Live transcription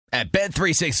At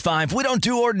Bet365, we don't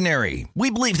do ordinary. We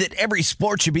believe that every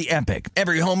sport should be epic.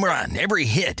 Every home run, every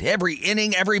hit, every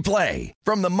inning, every play.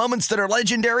 From the moments that are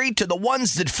legendary to the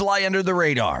ones that fly under the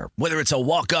radar. Whether it's a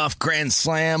walk-off grand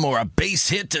slam or a base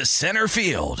hit to center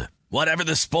field. Whatever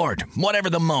the sport, whatever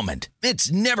the moment.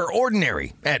 It's never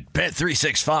ordinary at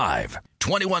Bet365.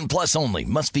 21 plus only.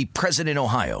 Must be present in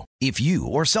Ohio. If you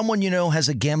or someone you know has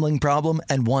a gambling problem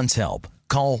and wants help,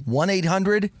 call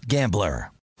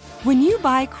 1-800-GAMBLER. When you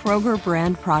buy Kroger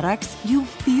brand products, you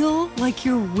feel like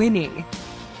you're winning.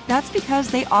 That's because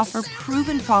they offer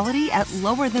proven quality at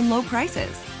lower than low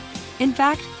prices. In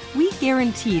fact, we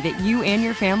guarantee that you and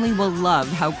your family will love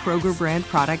how Kroger brand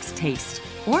products taste,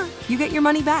 or you get your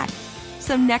money back.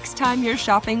 So next time you're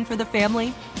shopping for the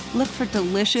family, look for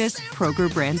delicious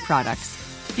Kroger brand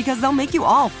products, because they'll make you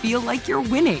all feel like you're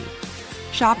winning.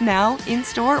 Shop now,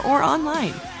 in-store, or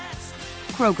online.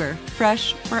 Kroger,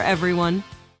 fresh for everyone.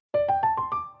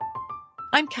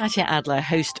 I'm Katya Adler,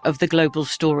 host of The Global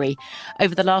Story.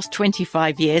 Over the last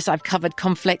 25 years, I've covered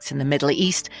conflicts in the Middle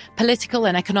East, political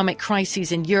and economic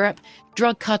crises in Europe,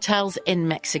 drug cartels in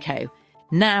Mexico.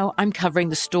 Now I'm covering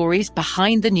the stories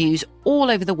behind the news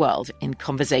all over the world in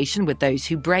conversation with those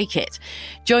who break it.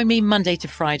 Join me Monday to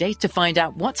Friday to find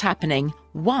out what's happening,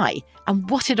 why, and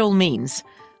what it all means.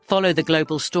 Follow The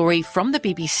Global Story from the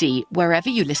BBC wherever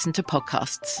you listen to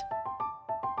podcasts.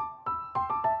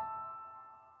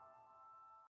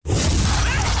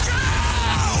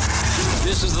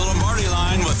 This is the Lombardi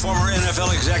Line with former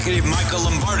NFL executive Michael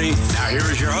Lombardi. Now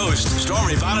here is your host,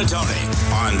 Stormy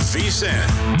Buonantony, on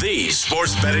VSiN, the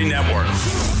Sports Betting Network.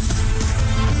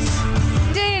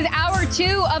 Today is hour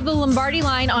 2 of the Lombardi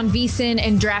Line on VSiN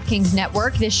and DraftKings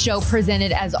Network. This show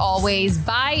presented, as always,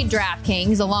 by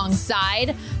DraftKings,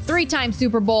 alongside 3-time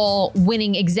Super Bowl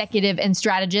winning executive and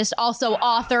strategist, also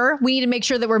author. We need to make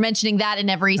sure that we're mentioning that in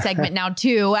every segment now,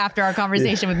 too, after our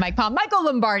conversation with Mike Palm. Michael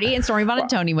Lombardi and Stormy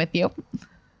Buonantony with you.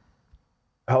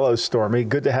 Hello, Stormy.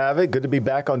 Good to have it. Good to be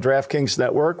back on DraftKings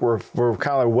Network. We're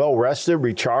kind of well rested,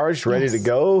 recharged, ready to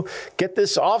go. Get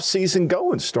this off season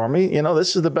going, Stormy. You know,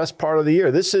 this is the best part of the year.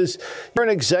 You're an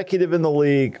executive in the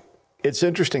league. It's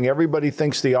interesting. Everybody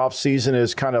thinks the off season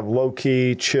is kind of low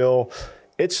key, chill.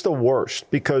 It's the worst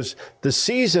because the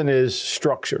season is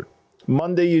structured.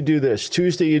 Monday, you do this.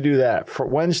 Tuesday, you do that. For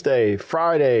Wednesday,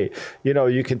 Friday,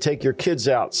 you can take your kids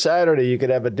out. Saturday, you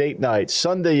could have a date night.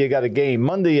 Sunday, you got a game.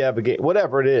 Monday, you have a game.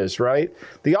 Whatever it is, right?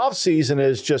 The off season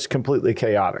is just completely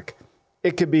chaotic.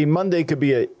 It could be Monday could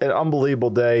be an unbelievable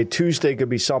day. Tuesday could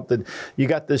be something. You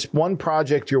got this one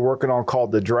project you're working on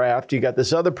called the draft. You got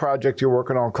this other project you're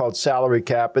working on called salary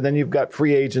cap. And then you've got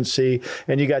free agency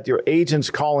and you got your agents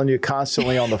calling you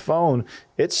constantly on the phone.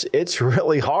 It's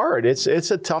really hard. It's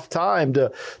a tough time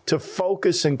to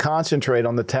focus and concentrate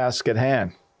on the task at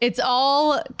hand. It's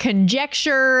all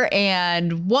conjecture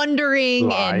and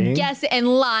wondering and guess and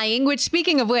lying, which,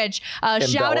 speaking of which,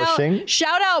 shout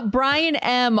out Brian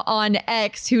M on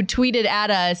X, who tweeted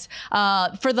at us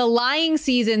for the lying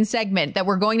season segment that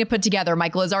we're going to put together.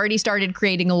 Michael has already started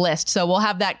creating a list, so we'll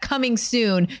have that coming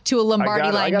soon to a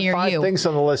Lombardi line near you. I got 5 things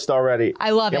on the list already.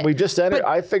 I love it. And we just entered.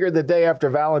 I figured the day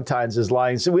after Valentine's is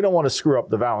lying, so we don't want to screw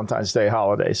up the Valentine's Day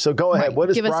holiday. So go ahead. What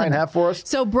does Brian have for us?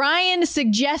 So Brian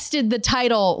suggested the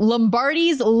title,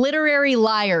 Lombardi's Literary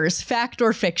Liars, Fact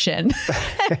or Fiction.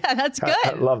 That's good.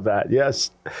 I love that.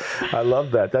 Yes. I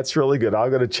love that. That's really good. I'm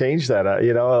going to change that.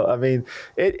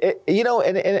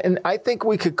 And I think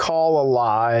we could call a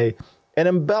lie an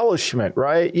embellishment,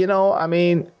 right?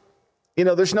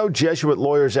 There's no Jesuit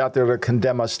lawyers out there to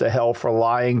condemn us to hell for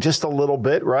lying just a little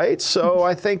bit, right? So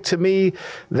I think, to me,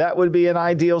 that would be an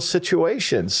ideal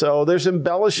situation. So there's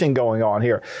embellishing going on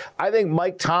here. I think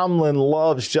Mike Tomlin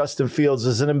loves Justin Fields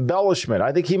as an embellishment.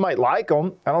 I think he might like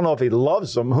him. I don't know if he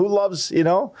loves him. Who loves,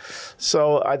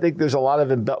 So I think there's a lot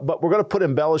of but we're going to put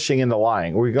embellishing into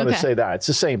lying. We're going to say that. It's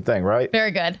the same thing, right?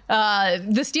 Very good.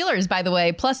 The Steelers, by the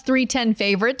way, plus 310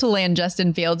 favorite to land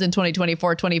Justin Fields in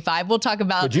 2024-25. We'll talk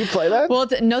about... Would you play that? Well,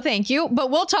 no, thank you. But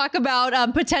we'll talk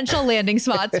about potential landing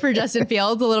spots for Justin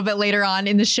Fields a little bit later on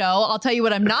in the show. I'll tell you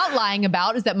what I'm not lying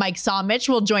about is that Mike Somich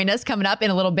will join us coming up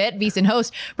in a little bit. VSiN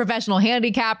host, professional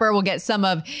handicapper. We'll get some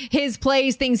of his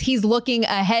plays, things he's looking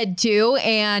ahead to.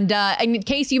 And in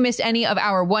case you missed any of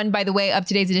hour 1, by the way, of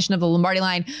today's edition of the Lombardi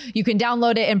Line, you can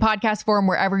download it in podcast form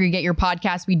wherever you get your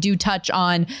podcasts. We do touch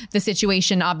on the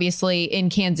situation, obviously, in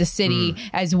Kansas City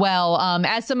as well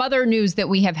as some other news that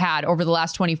we have had over the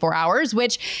last 24 hours. hours,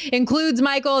 which includes,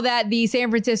 Michael, that the San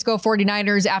Francisco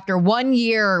 49ers, after 1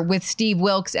 year with Steve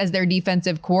Wilks as their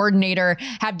defensive coordinator,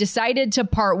 have decided to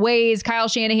part ways. Kyle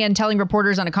Shanahan telling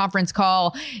reporters on a conference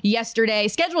call yesterday,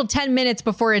 scheduled 10 minutes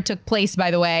before it took place,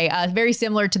 by the way, very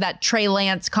similar to that Trey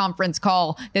Lance conference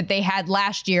call that they had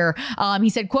last year. He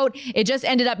said, quote, "It just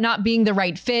ended up not being the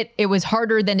right fit. It was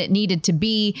harder than it needed to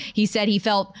be." He said he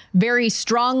felt very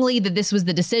strongly that this was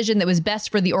the decision that was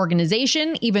best for the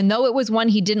organization, even though it was one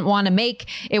he didn't want to make.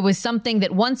 It was something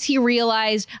that once he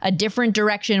realized a different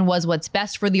direction was what's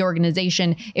best for the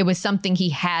organization, it was something he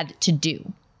had to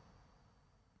do.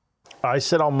 I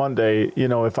said on Monday,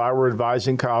 if I were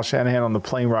advising Kyle Shanahan on the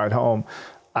plane ride home,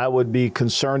 I would be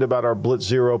concerned about our blitz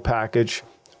zero package.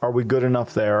 Are we good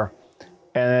enough there?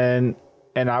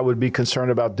 And I would be concerned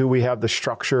about, do we have the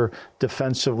structure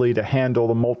defensively to handle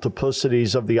the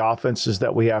multiplicities of the offenses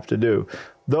that we have to do?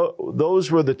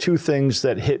 Those were the two things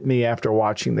that hit me after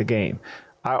watching the game.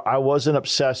 I wasn't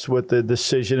obsessed with the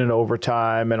decision in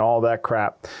overtime and all that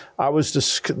crap.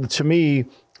 To me,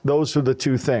 those were the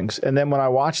two things. And then when I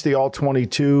watched the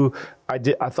All-22,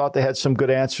 I thought they had some good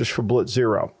answers for blitz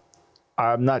zero.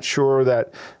 I'm not sure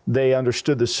that they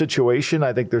understood the situation.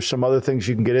 I think there's some other things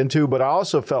you can get into, but I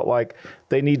also felt like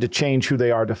they need to change who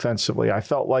they are defensively. I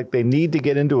felt like they need to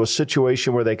get into a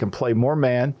situation where they can play more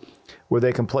man, where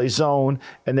they can play zone,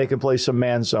 and they can play some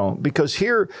man zone. Because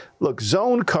here, look,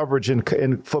 zone coverage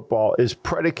in football is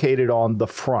predicated on the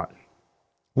front.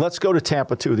 Let's go to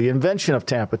Tampa 2, the invention of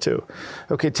Tampa 2.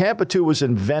 Okay, Tampa 2 was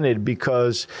invented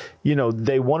because,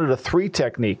 they wanted a three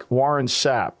technique, Warren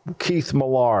Sapp, Keith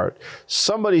Millard,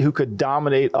 somebody who could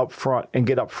dominate up front and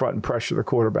get up front and pressure the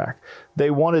quarterback. They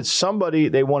wanted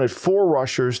four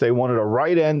rushers. They wanted a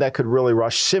right end that could really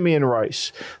rush, Simeon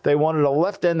Rice. They wanted a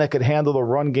left end that could handle the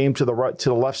run game to the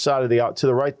left side of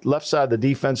the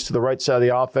defense, to the right side of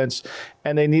the offense,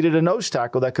 and they needed a nose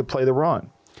tackle that could play the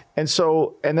run. And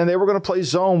then they were going to play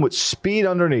zone with speed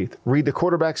underneath, read the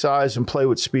quarterback's eyes and play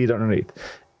with speed underneath.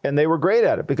 And they were great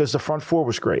at it because the front four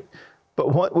was great.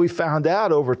 But what we found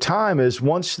out over time is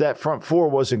once that front four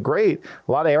wasn't great,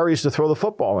 a lot of areas to throw the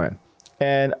football in.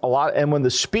 And when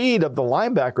the speed of the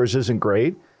linebackers isn't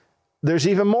great, there's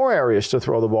even more areas to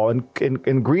throw the ball.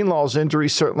 And Greenlaw's injury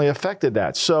certainly affected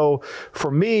that. So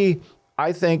for me,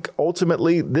 I think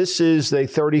ultimately this is a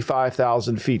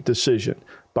 35,000 feet decision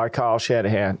by Kyle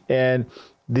Shanahan. And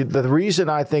the reason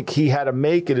I think he had to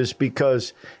make it is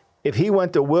because if he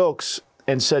went to Wilks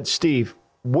and said, "Steve,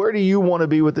 where do you want to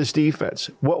be with this defense?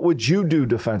 What would you do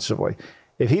defensively?"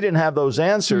 If he didn't have those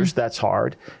answers, that's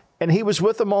hard. And he was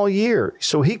with them all year.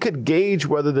 So he could gauge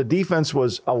whether the defense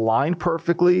was aligned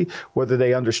perfectly, whether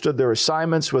they understood their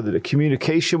assignments, whether the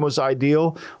communication was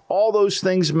ideal. All those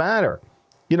things matter.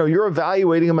 You're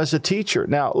evaluating him as a teacher.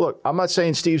 Now, look, I'm not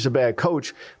saying Steve's a bad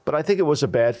coach, but I think it was a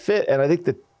bad fit. And I think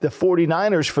that the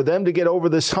 49ers, for them to get over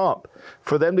this hump,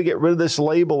 for them to get rid of this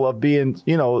label of being,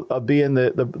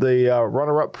 the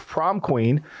runner-up prom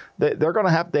queen, they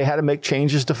had to make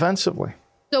changes defensively.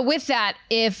 So with that,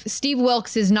 if Steve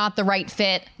Wilks is not the right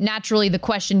fit, naturally the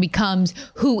question becomes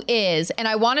who is. And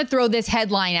I want to throw this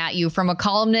headline at you from a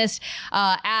columnist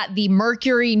at the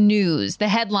Mercury News. The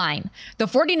headline: "The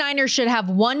 49ers should have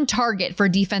one target for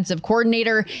defensive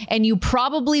coordinator, and you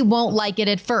probably won't like it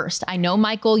at first. I know,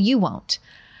 Michael, you won't.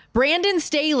 Brandon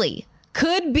Staley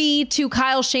could be to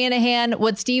Kyle Shanahan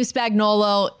what Steve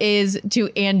Spagnuolo is to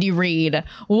Andy Reid.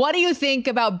 What do you think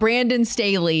about Brandon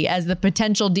Staley as the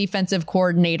potential defensive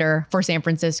coordinator for San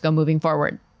Francisco moving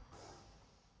forward?"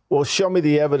 Well, show me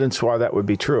the evidence why that would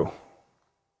be true.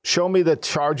 Show me the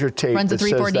Charger tape that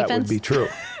says that would be true.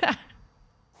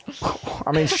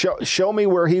 I mean, show me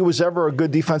where he was ever a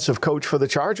good defensive coach for the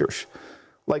Chargers.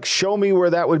 Like, show me where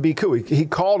that would be cool. He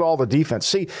called all the defense.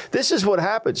 See, this is what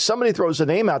happens. Somebody throws a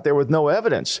name out there with no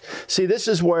evidence. See, this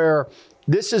is what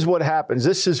happens.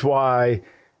 This is why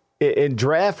in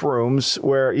draft rooms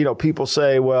where, people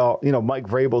say, well, Mike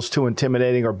Vrabel's too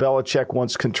intimidating or Belichick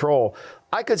wants control.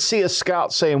 I could see a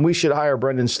scout saying we should hire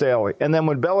Brendan Staley. And then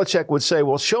when Belichick would say,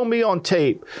 well, show me on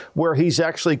tape where he's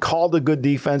actually called a good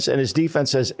defense and his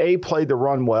defense has A, played the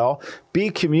run well, B,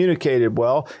 communicated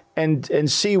well,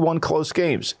 and C, won close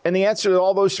games. And the answer to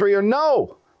all those three are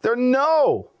no. They're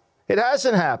no. It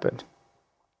hasn't happened.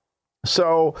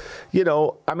 So,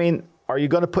 are you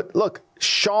going to put, look,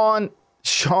 Sean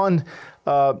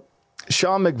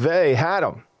McVay had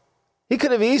him. He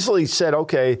could have easily said,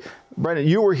 okay, Brendan,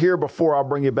 you were here before, I'll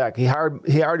bring you back. He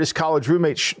hired his college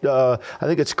roommate, I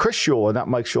think it's Chris Shula, not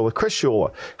Mike Shula, Chris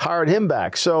Shula, hired him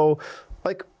back. So,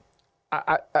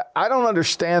 I don't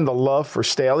understand the love for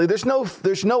Staley. There's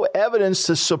no evidence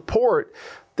to support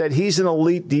that he's an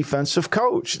elite defensive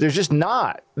coach. There's just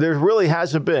not. There really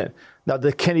hasn't been. Now,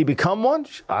 can he become one?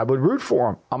 I would root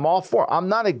for him. I'm all for him. I'm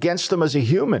not against him as a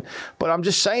human, but I'm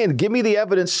just saying, give me the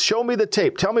evidence. Show me the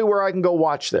tape. Tell me where I can go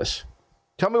watch this.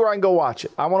 Tell me where I can go watch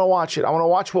it. I want to watch it. I want to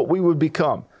watch what we would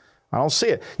become. I don't see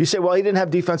it. You say, well, he didn't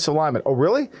have defensive linemen. Oh,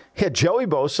 really? He had Joey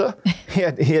Bosa. He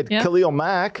had Khalil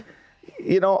Mack.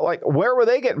 Where were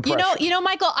they getting pressure? You know,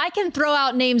 Michael, I can throw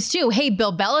out names too. Hey,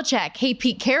 Bill Belichick. Hey,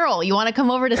 Pete Carroll. You want to come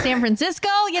over to San Francisco?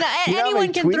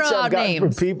 Anyone can throw out names.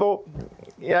 From people.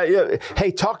 Yeah.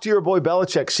 Hey, talk to your boy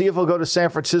Belichick. See if he'll go to San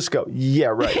Francisco. Yeah,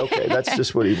 right. Okay, that's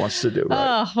just what he wants to do.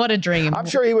 Right? Oh, what a dream! I'm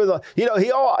sure he was.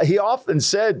 He often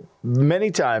said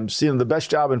many times, the best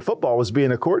job in football was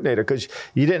being a coordinator because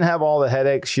you didn't have all the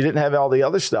headaches, you didn't have all the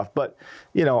other stuff. But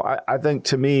I think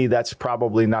to me that's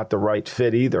probably not the right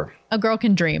fit either. A girl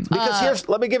can dream. Because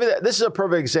let me give you that. This is a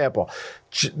perfect example.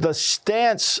 The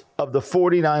stance of the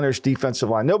 49ers defensive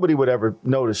line, nobody would ever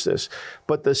notice this,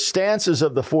 but the stances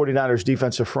of the 49ers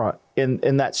defensive front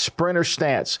in that sprinter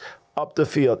stance up the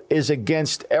field is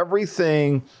against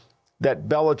everything that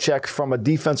Belichick from a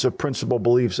defensive principle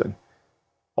believes in.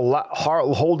 A lot,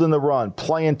 holding the run,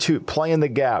 playing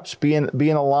the gaps, being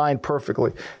aligned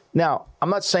perfectly. Now, I'm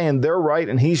not saying they're right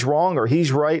and he's wrong or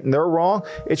he's right and they're wrong.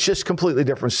 It's just completely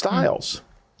different styles.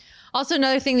 Also,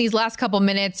 another thing these last couple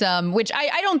minutes, which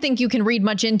I don't think you can read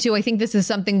much into. I think this is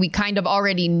something we kind of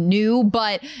already knew,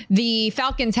 but the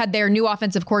Falcons had their new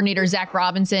offensive coordinator, Zach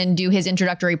Robinson, do his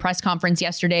introductory press conference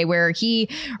yesterday, where he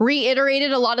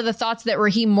reiterated a lot of the thoughts that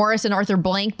Raheem Morris and Arthur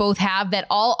Blank both have, that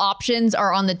all options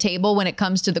are on the table when it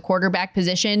comes to the quarterback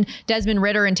position. Desmond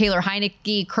Ridder and Taylor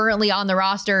Heineke currently on the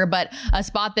roster, but a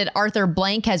spot that Arthur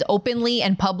Blank has openly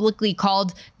and publicly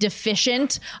called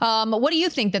deficient. What do you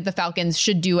think that the Falcons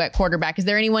should do at quarterback? Is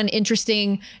there anyone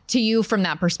interesting to you from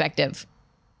that perspective?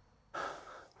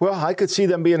 Well, I could see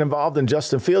them being involved in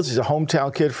Justin Fields. He's a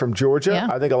hometown kid from Georgia. Yeah.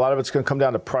 I think a lot of it's going to come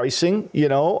down to pricing.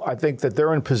 I think that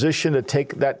they're in position to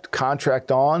take that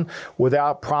contract on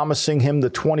without promising him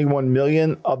the $21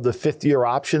 million of the fifth-year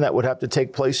option that would have to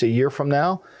take place a year from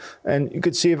now. And you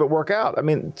could see if it work out. I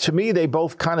mean, to me, they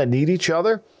both kind of need each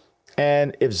other.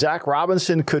 And if Zach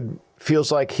Robinson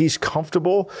feels like he's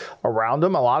comfortable around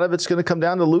him, a lot of it's going to come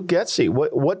down to Luke Getsy.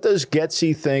 What does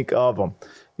Getsy think of him?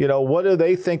 What do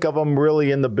they think of him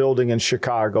really in the building in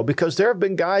Chicago? Because there have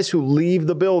been guys who leave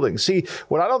the building. See,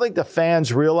 what I don't think the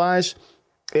fans realize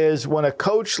is when a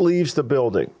coach leaves the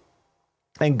building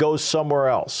and goes somewhere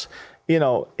else,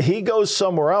 he goes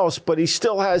somewhere else, but he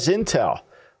still has intel.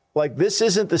 Like, this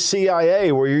isn't the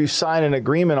CIA where you sign an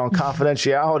agreement on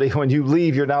confidentiality. When you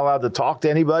leave, you're not allowed to talk to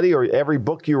anybody, or every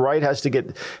book you write has to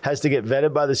get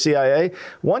vetted by the CIA.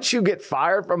 Once you get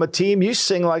fired from a team, you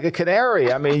sing like a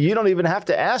canary. I mean, you don't even have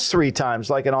to ask 3 times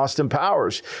like in Austin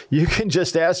Powers. You can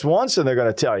just ask once and they're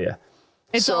going to tell you.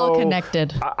 It's all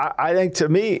connected. I think to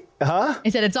me, I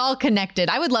said it's all connected.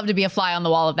 I would love to be a fly on the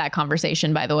wall of that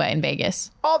conversation, by the way, in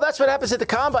Vegas. Oh, that's what happens at the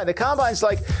Combine. The Combine's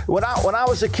like, when I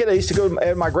was a kid, I used to go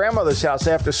at my grandmother's house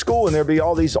after school, and there'd be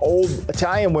all these old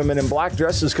Italian women in black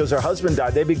dresses because their husband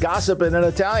died. They'd be gossiping in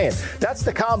Italian. That's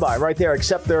the Combine right there,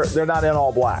 except they're not in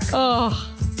all black. Oh,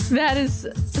 that is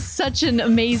such an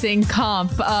amazing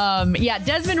comp.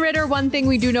 Desmond Ridder, one thing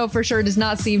we do know for sure, does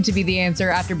not seem to be the answer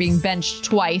after being benched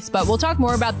twice. But we'll talk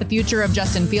more about the future of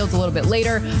Justin Fields a little bit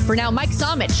later. For now, Mike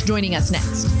Somich joining us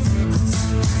next.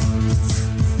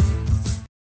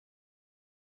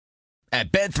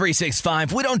 At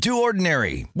Bet365, we don't do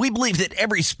ordinary. We believe that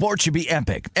every sport should be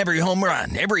epic. Every home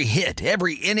run, every hit,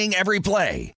 every inning, every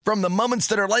play. From the moments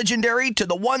that are legendary to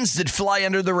the ones that fly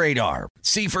under the radar.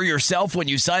 See for yourself when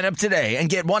you sign up today and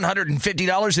get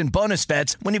 $150 in bonus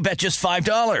bets when you bet just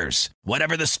 $5.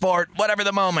 Whatever the sport, whatever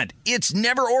the moment, it's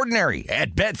never ordinary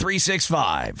at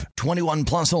Bet365. 21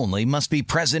 plus only. Must be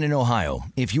present in Ohio.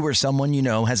 If you or someone you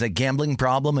know has a gambling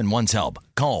problem and wants help,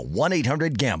 call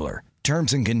 1-800-GAMBLER.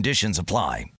 Terms and conditions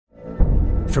apply.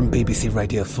 From BBC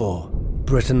Radio 4,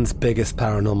 Britain's biggest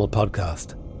paranormal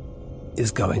podcast is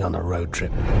going on a road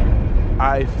trip.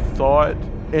 I thought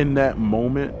in that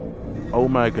moment, oh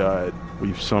my God,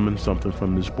 we've summoned something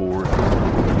from this board.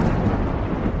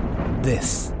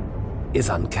 This is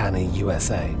Uncanny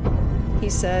USA.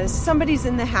 He says, somebody's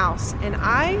in the house, and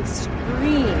I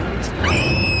screamed.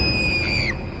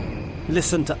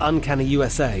 Listen to Uncanny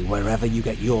USA wherever you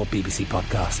get your BBC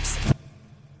podcasts,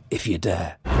 if you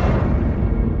dare.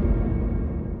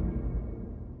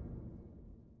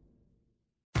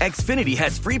 Xfinity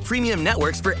has free premium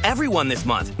networks for everyone this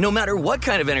month, no matter what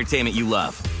kind of entertainment you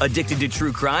love. Addicted to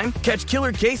true crime? Catch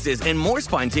killer cases and more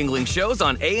spine-tingling shows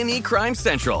on A&E Crime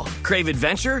Central. Crave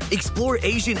adventure? Explore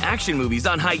Asian action movies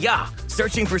on Hi-YAH.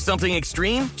 Searching for something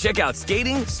extreme? Check out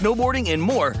skating, snowboarding, and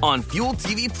more on Fuel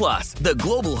TV Plus, the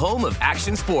global home of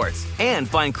action sports. And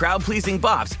find crowd-pleasing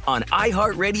bops on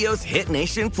iHeartRadio's Hit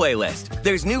Nation playlist.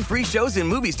 There's new free shows and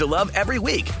movies to love every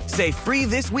week. Say free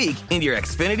this week in your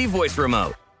Xfinity voice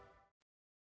remote.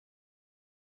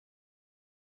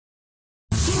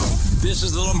 This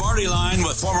is the Lombardi Line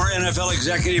with former NFL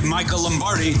executive Michael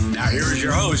Lombardi. Now here is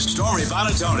your host, Stormy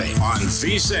Buonantony, on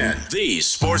VSiN, the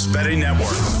Sports Betting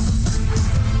Network.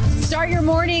 Start your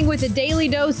morning with a daily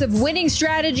dose of winning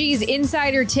strategies,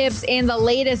 insider tips, and the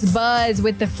latest buzz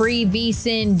with the free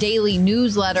VSiN daily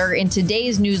newsletter. In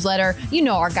today's newsletter, you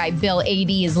know our guy Bill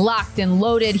AD is locked and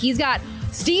loaded. He's got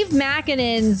Steve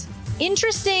Makinen's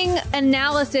interesting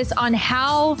analysis on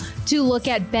how to look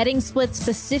at betting splits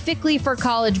specifically for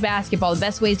college basketball. The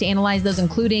best ways to analyze those,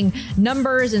 including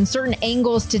numbers and certain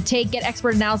angles to take. Get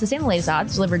expert analysis and latest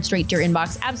odds delivered straight to your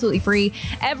inbox, absolutely free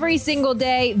every single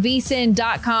day.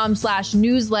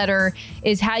 vsin.com/newsletter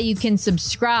is how you can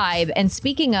subscribe. And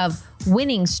speaking of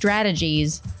winning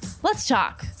strategies, let's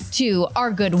talk to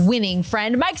our good winning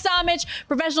friend, Mike Somich,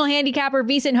 professional handicapper,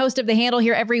 VSiN host of The Handle,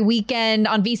 here every weekend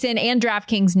on VSiN and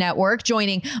DraftKings Network,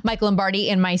 joining Mike Lombardi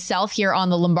and myself here on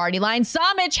the Lombardi Line.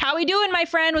 Somich, how we doing, my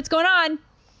friend? What's going on?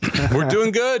 We're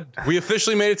doing good. We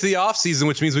officially made it to the offseason,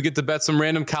 which means we get to bet some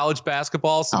random college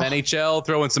basketball, some NHL,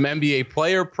 throw in some NBA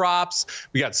player props.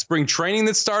 We got spring training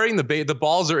that's starting. The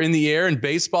balls are in the air, and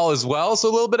baseball as well. So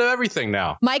a little bit of everything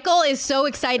now. Michael is so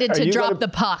excited to drop the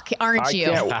puck, aren't you?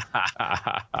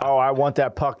 Oh, I want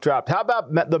that puck dropped. How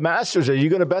about the Masters? Are you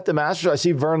going to bet the Masters? I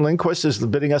see Vern Lindquist is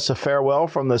bidding us a farewell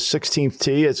from the 16th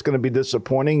tee. It's going to be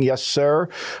disappointing. Yes, sir.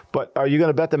 But are you going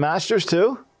to bet the Masters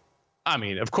too? I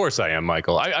mean, of course I am,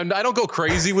 Michael. I don't go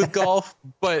crazy with golf,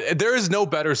 but there is no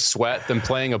better sweat than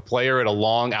playing a player at a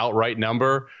long outright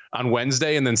number on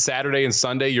Wednesday, and then Saturday and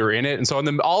Sunday you're in it. And so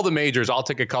on all the majors, I'll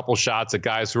take a couple shots at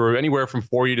guys who are anywhere from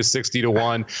 40 to 60 to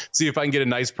 1, see if I can get a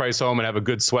nice price home and have a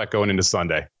good sweat going into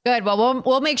Sunday. Good. Well,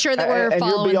 we'll make sure that we're following that.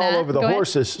 And you'll be all over the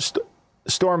horses.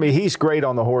 Stormy, he's great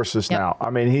on the horses now. I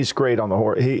mean, he's great on the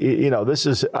horse.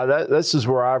 This is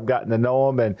where I've gotten to know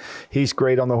him, and he's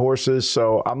great on the horses.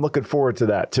 So I'm looking forward to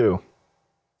that too.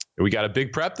 We got a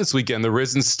big prep this weekend. The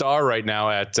Risen Star right now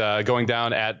at going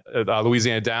down at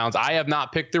Louisiana Downs. I have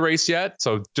not picked the race yet,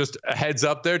 so just a heads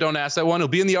up there. Don't ask that one. It'll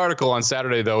be in the article on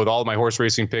Saturday, though, with all of my horse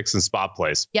racing picks and spot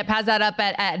plays. Yep, has that up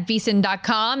at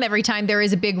vsin.com every time there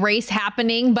is a big race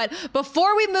happening. But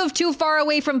before we move too far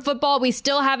away from football, we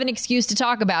still have an excuse to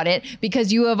talk about it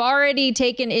because you have already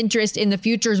taken interest in the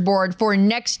futures board for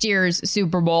next year's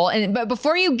Super Bowl. But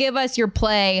before you give us your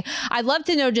play, I'd love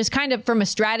to know, just kind of from a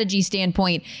strategy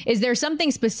standpoint, is there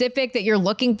something specific that you're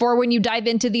looking for when you dive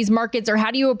into these markets, or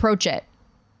how do you approach it?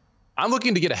 I'm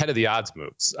looking to get ahead of the odds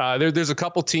moves. There's a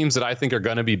couple teams that I think are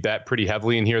going to be bet pretty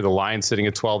heavily in here. The Lions sitting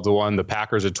at 12 to 1, the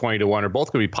Packers at 20 to 1 are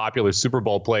both going to be popular Super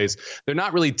Bowl plays. They're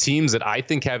not really teams that I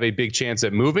think have a big chance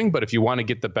at moving, but if you want to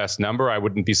get the best number, I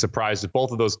wouldn't be surprised if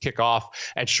both of those kick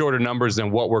off at shorter numbers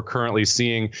than what we're currently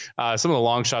seeing. Some of the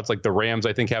long shots like the Rams,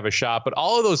 I think, have a shot, but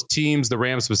all of those teams, the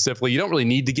Rams specifically, you don't really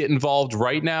need to get involved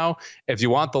right now. If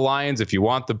you want the Lions, if you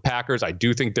want the Packers, I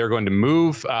do think they're going to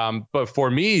move. But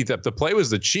for me, the play was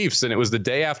the Chiefs, and it was the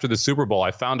day after the Super Bowl.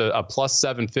 I found a plus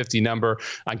 750 number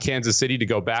on Kansas City to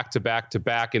go back to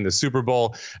back in the Super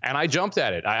Bowl, and I jumped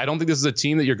at it. I don't think this is a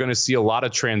team that you're going to see a lot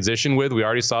of transition with. We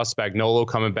already saw Spagnuolo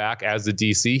coming back as the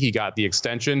DC. He got the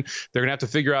extension. They're going to have to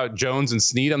figure out Jones and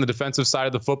Snead on the defensive side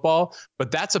of the football, but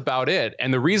that's about it.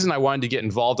 And the reason I wanted to get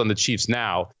involved on the Chiefs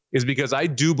now is because I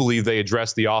do believe they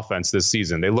address the offense this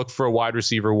season. They look for a wide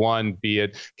receiver one, be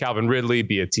it Calvin Ridley,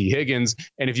 be it T. Higgins.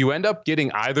 And if you end up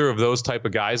getting either of those type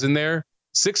of guys in there,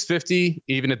 650,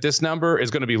 even at this number,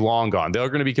 is going to be long gone. They're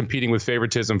going to be competing with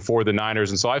favoritism for the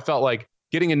Niners. And so I felt like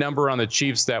getting a number on the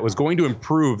Chiefs that was going to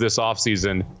improve this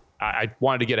offseason, I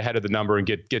wanted to get ahead of the number and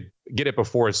get it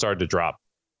before it started to drop.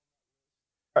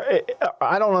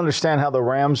 I don't understand how the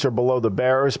Rams are below the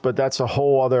Bears, but that's a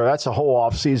whole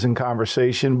off-season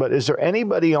conversation. But is there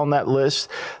anybody on that list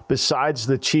besides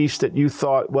the Chiefs that you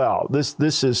thought, well,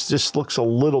 this is just looks a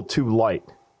little too light?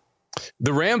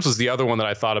 The Rams was the other one that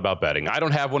I thought about betting. I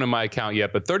don't have one in my account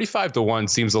yet, but 35 to 1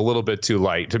 seems a little bit too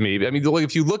light to me. I mean,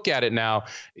 if you look at it now,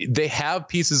 they have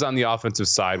pieces on the offensive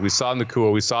side. We saw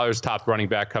Nakua, we saw their top running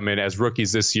back come in as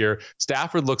rookies this year.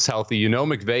 Stafford looks healthy.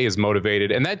 McVay is motivated,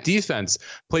 and that defense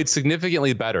played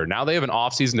significantly better. Now they have an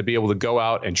offseason to be able to go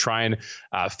out and try and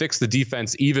fix the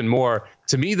defense even more.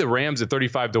 To me, the Rams at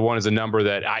 35 to 1 is a number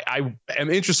that I am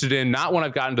interested in, not when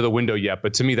I've gotten to the window yet,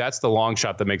 but to me, that's the long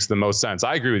shot that makes the most sense.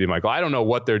 I agree with you, Michael. I don't know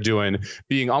what they're doing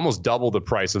being almost double the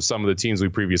price of some of the teams we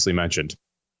previously mentioned.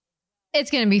 It's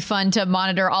going to be fun to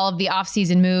monitor all of the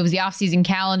offseason moves, the offseason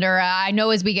calendar. I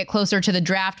know as we get closer to the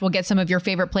draft, we'll get some of your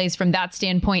favorite plays from that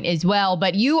standpoint as well.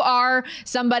 But you are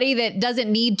somebody that doesn't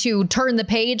need to turn the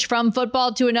page from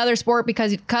football to another sport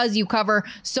because you cover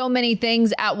so many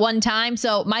things at one time.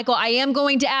 So, Michael, I am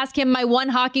going to ask him my one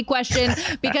hockey question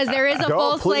because there is a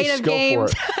full slate of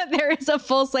games. There is a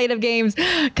full slate of games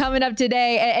coming up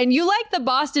today. And you like the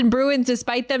Boston Bruins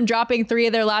despite them dropping 3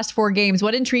 of their last 4 games.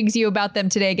 What intrigues you about them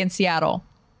today against Seattle?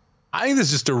 I think this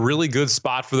is just a really good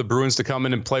spot for the Bruins to come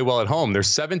in and play well at home. They're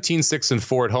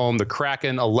 17-6-4 at home. The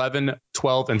Kraken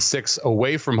 11-12-6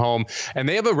 away from home. And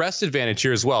they have a rest advantage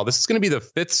here as well. This is going to be the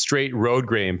 5th straight road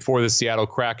game for the Seattle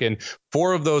Kraken.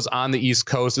 4 of those on the East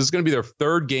Coast. This is going to be their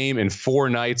 3rd game in 4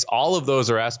 nights. All of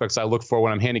those are aspects I look for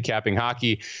when I'm handicapping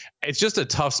hockey. It's just a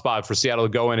tough spot for Seattle to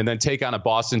go in and then take on a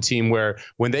Boston team where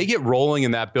when they get rolling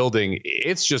in that building,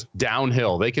 it's just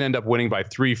downhill. They can end up winning by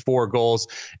 3-4 goals.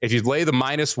 If you lay the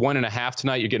 -1.5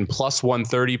 tonight, you're getting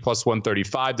 +130,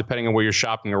 +135, depending on where you're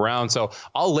shopping around. So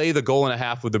I'll lay the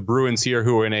 1.5 with the Bruins here,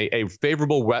 who are in a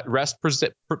favorable rest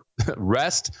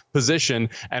position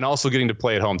and also getting to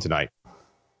play at home tonight.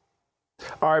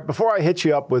 All right, before I hit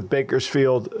you up with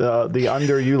Bakersfield, the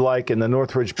under you like in the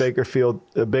Northridge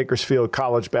Bakersfield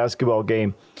college basketball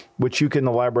game, which you can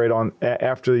elaborate on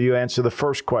after you answer the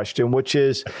first question, which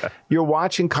is you're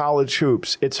watching college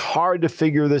hoops. It's hard to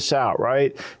figure this out,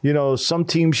 right? You know, some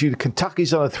teams,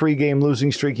 Kentucky's on a 3-game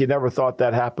losing streak. You never thought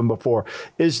that happened before.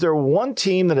 Is there one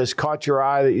team that has caught your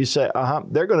eye that you say,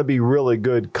 they're going to be really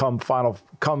good come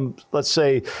let's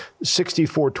say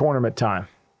 64 tournament time?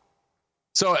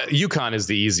 So UConn is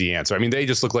the easy answer. I mean, they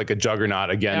just look like a juggernaut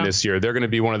again this year. They're going to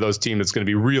be one of those teams that's going to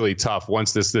be really tough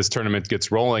once this tournament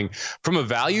gets rolling. From a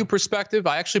value perspective,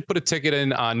 I actually put a ticket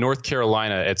in on North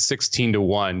Carolina at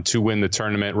 16-1 to win the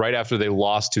tournament right after they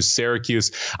lost to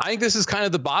Syracuse. I think this is kind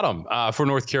of the bottom for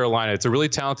North Carolina. It's a really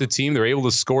talented team. They're able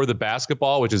to score the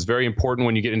basketball, which is very important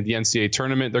when you get into the NCAA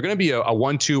tournament. They're going to be a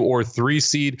 1, 2, or 3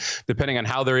 seed, depending on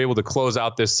how they're able to close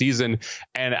out this season.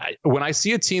 And when I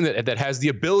see a team that has the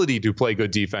ability to play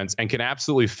good defense and can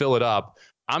absolutely fill it up,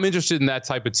 I'm interested in that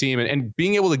type of team, and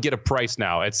being able to get a price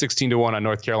now at 16-1 on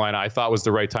North Carolina, I thought was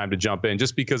the right time to jump in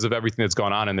just because of everything that's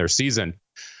gone on in their season.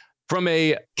 From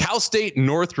a Cal State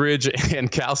Northridge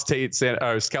and Cal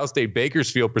State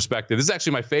Bakersfield perspective, this is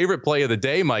actually my favorite play of the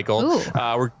day, Michael.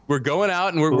 We're going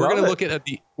out and we're going to look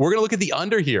at the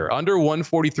under here, under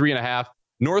 143.5.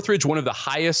 Northridge, one of the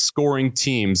highest scoring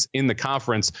teams in the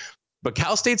conference. But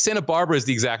Cal State Santa Barbara is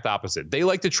the exact opposite. They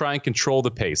like to try and control the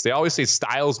pace. They always say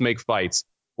styles make fights.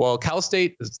 Well, Cal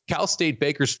State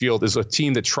Bakersfield is a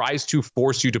team that tries to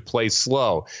force you to play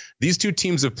slow. These two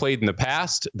teams have played in the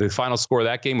past. The final score of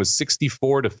that game was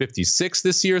 64-56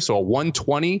 this year, so a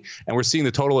 120, and we're seeing the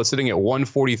total is sitting at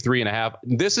 143.5.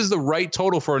 This is the right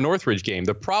total for a Northridge game.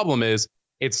 The problem is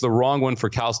it's the wrong one for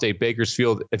Cal State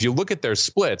Bakersfield. If you look at their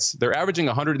splits, they're averaging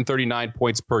 139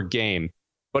 points per game.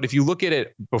 But if you look at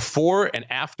it before and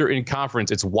after in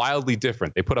conference, it's wildly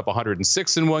different. They put up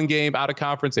 106 in one game out of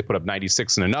conference. They put up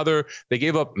 96 in another. They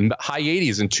gave up high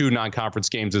 80s in 2 non-conference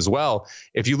games as well.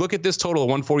 If you look at this total of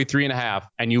 143.5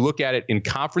 and you look at it in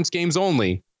conference games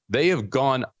only, they have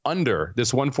gone under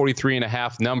this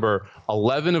 143.5 number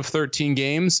 11 of 13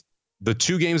 games. The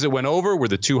 2 games that went over were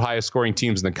the 2 highest scoring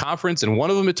teams in the conference, and one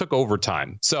of them it took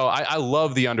overtime. So I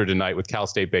love the under tonight with Cal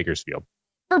State Bakersfield.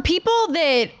 For people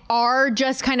that are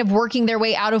just kind of working their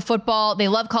way out of football, they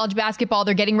love college basketball,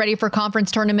 they're getting ready for conference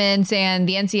tournaments and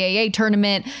the NCAA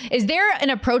tournament. Is there an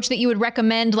approach that you would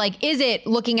recommend? Like, is it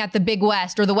looking at the Big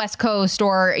West or the West Coast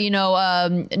or,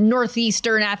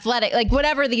 Northeastern Athletic, like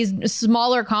whatever these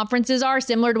smaller conferences are,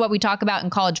 similar to what we talk about in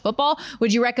college football?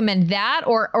 Would you recommend that?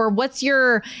 Or what's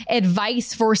your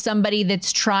advice for somebody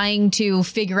that's trying to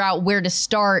figure out where to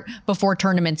start before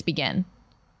tournaments begin?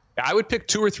 I would pick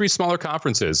 2 or 3 smaller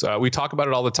conferences. We talk about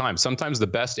it all the time. Sometimes the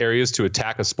best areas to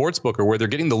attack a sports book are where they're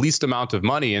getting the least amount of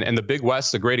money. And the Big West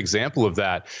is a great example of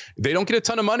that. They don't get a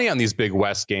ton of money on these Big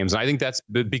West games. And I think that's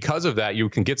because of that, you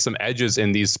can get some edges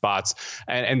in these spots.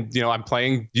 And I'm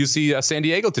playing UC San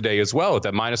Diego today as well at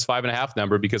that -5.5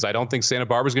 number, because I don't think Santa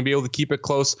Barbara is going to be able to keep it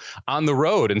close on the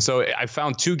road. And so I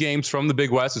found 2 games from the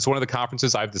Big West. It's one of the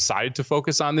conferences I've decided to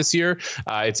focus on this year.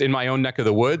 It's in my own neck of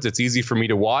the woods. It's easy for me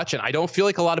to watch. And I don't feel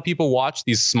like a lot of of people watch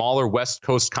these smaller West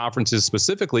Coast conferences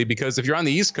specifically because if you're on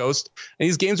the East Coast and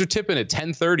these games are tipping at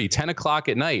 10:30, 10 o'clock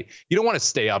at night, you don't want to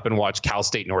stay up and watch Cal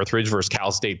State Northridge versus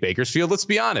Cal State Bakersfield. Let's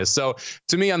be honest. So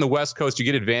to me, on the West Coast, you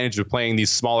get advantage of playing these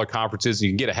smaller conferences. And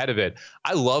you can get ahead of it.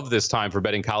 I love this time for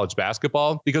betting college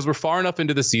basketball because we're far enough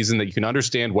into the season that you can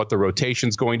understand what the rotation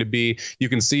is going to be. You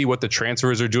can see what the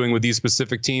transfers are doing with these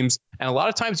specific teams. And a lot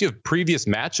of times you have previous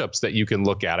matchups that you can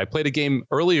look at. I played a game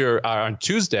earlier on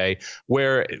Tuesday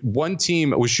where one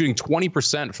team was shooting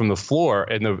 20% from the floor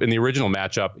in the original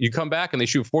matchup. You come back and they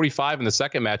shoot 45 in the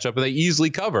second matchup and they easily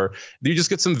cover. You just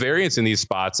get some variance in these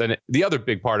spots. And the other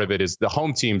big part of it is the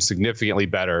home team significantly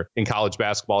better in college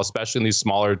basketball, especially in these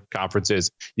smaller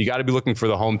conferences. You got to be looking for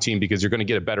the home team because you're going to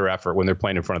get a better effort when they're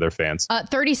playing in front of their fans.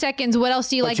 30 seconds. What else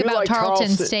do you like about Tarleton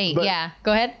State? Yeah,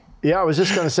 go ahead. Yeah, I was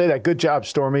just going to say that. Good job,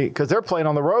 Stormy, because they're playing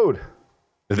on the road.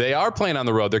 They are playing on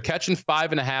the road. They're catching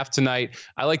 5.5 tonight.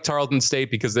 I like Tarleton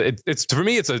State because it's for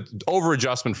me, it's an over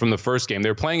adjustment from the first game. They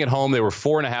were playing at home. They were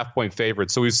 4.5 point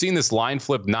favorites. So we've seen this line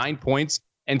flip 9 points.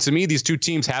 And to me, these two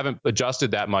teams haven't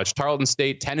adjusted that much. Tarleton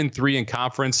State 10-3 in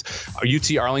conference.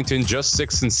 UT Arlington just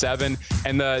 6-7.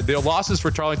 And their losses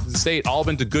for Tarleton State all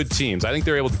been to good teams. I think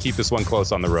they're able to keep this one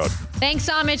close on the road. Thanks,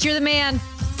 Samich. You're the man.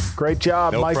 Great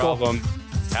job, Michael. No problem.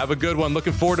 Have a good one.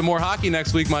 Looking forward to more hockey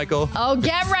next week, Michael. Oh,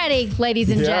 get ready, ladies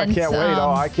and gents. I can't wait.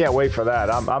 I can't wait for that.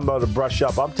 I'm about to brush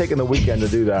up. I'm taking the weekend to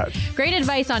do that. Great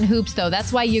advice on hoops, though.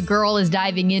 That's why your girl is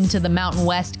diving into the Mountain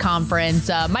West Conference.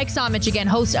 Mike Samich, again,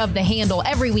 host of The Handle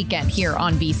every weekend here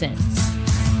on VSiN.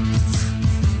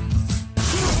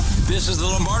 This is the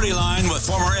Lombardi Line with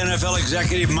former NFL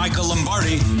executive Michael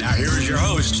Lombardi. Now here is your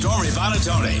host, Stormy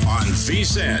Buonantony on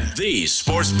VSiN, the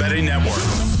Sports Betting Network.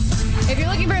 If you're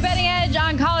looking for a betting edge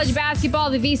on college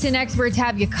basketball, the VSiN experts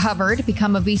have you covered.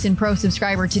 Become a VSiN Pro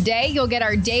subscriber today. You'll get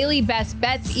our daily best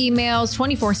bets, emails,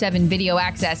 24/7 video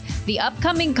access, the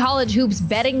upcoming college hoops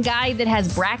betting guide that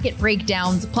has bracket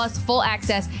breakdowns, plus full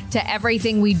access to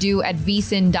everything we do at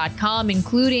VSiN.com,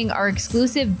 including our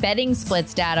exclusive betting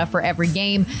splits data for every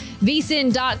game.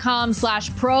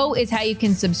 VSiN.com/pro is how you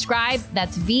can subscribe.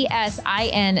 That's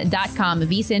VSIN.com,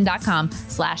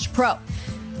 VSiN.com/pro.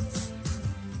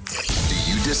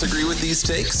 Disagree with these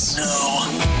takes? No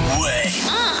way.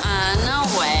 No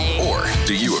way. Or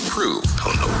do you approve?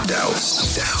 Oh, no doubt.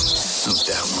 No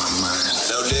doubt in my mind.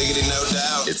 No diggity, no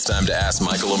doubt. It's time to ask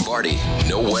Michael Lombardi.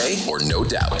 No way or no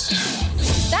doubt.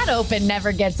 That open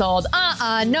never gets old.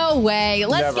 No way.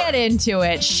 Let's get into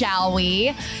it, shall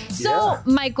we? So,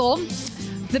 Michael,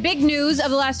 the big news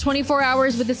of the last 24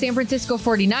 hours with the San Francisco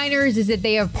 49ers is that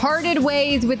they have parted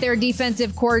ways with their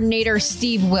defensive coordinator,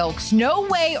 Steve Wilks. No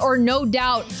way or no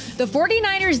doubt, the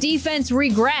 49ers defense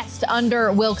regressed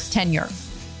under Wilks' tenure.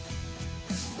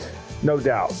 No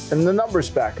doubt. And the numbers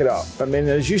back it up. I mean,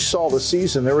 as you saw the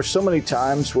season, there were so many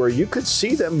times where you could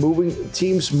see them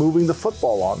teams moving the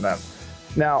football on them.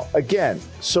 Now, again,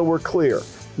 so we're clear,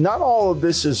 not all of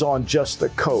this is on just the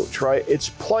coach, right? It's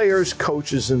players,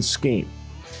 coaches, and scheme.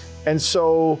 And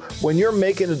so when you're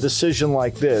making a decision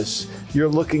like this, you're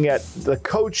looking at the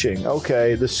coaching.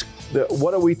 Okay,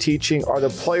 what are we teaching? Are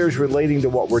the players relating to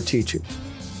what we're teaching?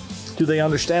 Do they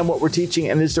understand what we're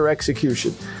teaching, and is there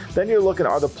execution? Then you're looking,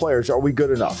 are the players, are we good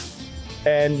enough?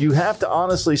 And you have to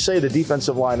honestly say the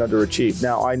defensive line underachieved.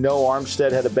 Now, I know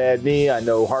Armstead had a bad knee. I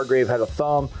know Hargrave had a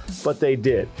thumb, but they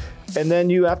did. And then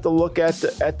you have to look at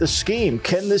the scheme.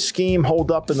 Can this scheme hold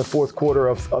up in the fourth quarter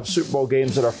of Super Bowl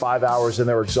games that are 5 hours and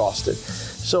they're exhausted?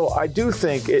 So I do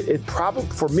think it probably,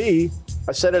 for me,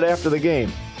 I said it after the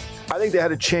game, I think they had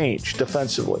to change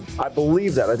defensively. I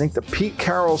believe that. I think the Pete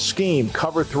Carroll scheme,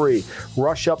 cover three,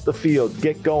 rush up the field,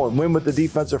 get going, win with the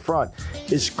defensive front,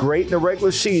 is great in the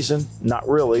regular season. Not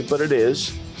really, but it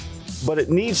is. But it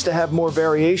needs to have more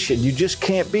variation. You just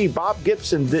can't be. Bob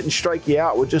Gibson didn't strike you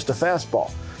out with just a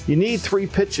fastball. You need 3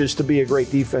 pitches to be a great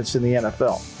defense in the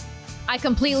NFL. I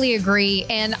completely agree.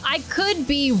 And I could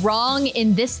be wrong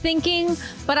in this thinking,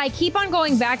 but I keep on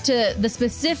going back to the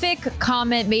specific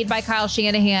comment made by Kyle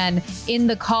Shanahan in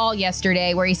the call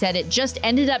yesterday, where he said it just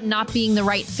ended up not being the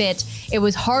right fit. It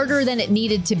was harder than it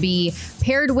needed to be,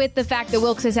 paired with the fact that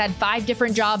Wilks has had 5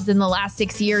 different jobs in the last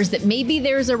 6 years, that maybe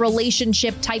there's a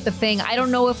relationship type of thing. I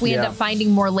don't know if we end up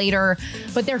finding more later,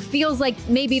 but there feels like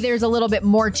maybe there's a little bit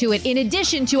more to it, in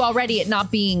addition to already it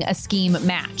not being a scheme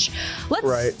match.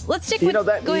 Let's stick with,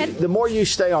 go ahead. The more you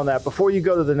stay on that, before you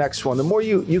go to the next one, the more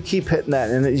you keep hitting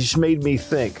that, and it just made me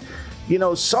think,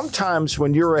 sometimes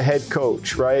when you're a head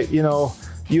coach, right,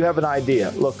 you have an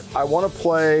idea. Look, I want to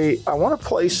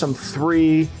play some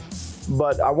 3,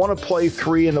 but I want to play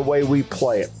 3 in the way we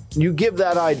play it. You give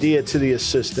that idea to the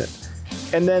assistant,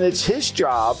 and then it's his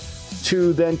job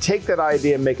to then take that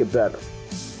idea and make it better.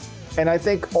 And I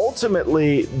think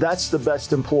ultimately that's the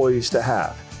best employees to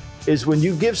have, is when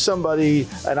you give somebody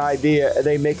an idea and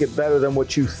they make it better than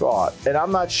what you thought. And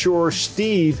I'm not sure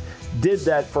Steve did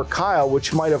that for Kyle,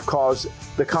 which might have caused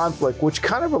the conflict, which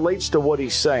kind of relates to what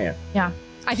he's saying. Yeah.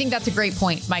 I think that's a great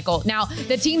point, Michael. Now,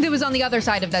 the team that was on the other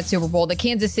side of that Super Bowl, the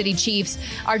Kansas City Chiefs,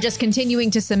 are just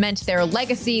continuing to cement their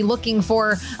legacy, looking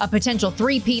for a potential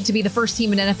three-peat to be the first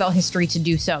team in NFL history to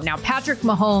do so. Now, Patrick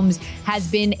Mahomes has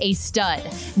been a stud.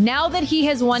 Now that he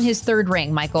has won his third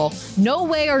ring, Michael, no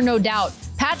way or no doubt,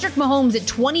 Patrick Mahomes at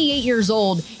 28 years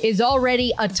old is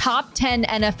already a top 10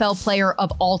 NFL player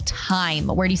of all time.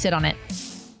 Where do you sit on it?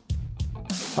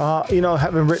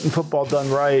 Having written Football Done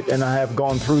Right, and I have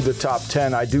gone through the top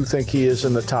 10, I do think he is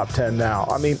in the top 10 now.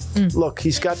 I mean, look,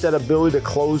 he's got that ability to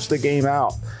close the game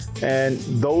out. And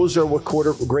those are what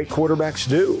great quarterbacks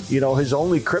do. His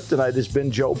only kryptonite has been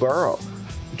Joe Burrow.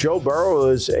 Joe Burrow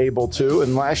is able to,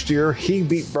 and last year he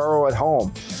beat Burrow at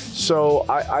home. So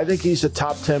I think he's a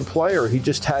top 10 player. He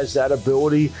just has that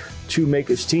ability to make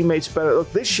his teammates better.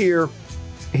 Look, this year,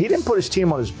 he didn't put his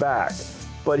team on his back,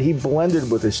 but he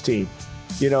blended with his team.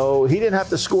 He didn't have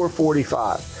to score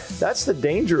 45. That's the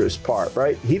dangerous part,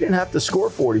 right? He didn't have to score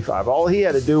 45. All he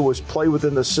had to do was play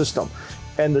within the system.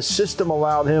 And the system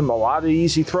allowed him a lot of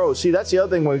easy throws. See, that's the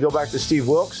other thing when we go back to Steve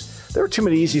Wilks. There were too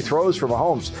many easy throws for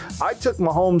Mahomes. I took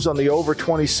Mahomes on the over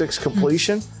 26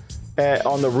 completion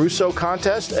on the Russo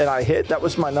contest, and I hit. That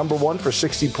was my number one for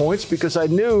 60 points because I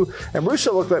knew, and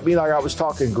Russo looked at me like I was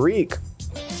talking Greek.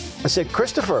 I said,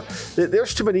 Christopher,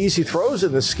 there's too many easy throws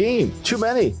in the scheme. Too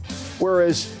many.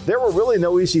 Whereas there were really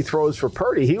no easy throws for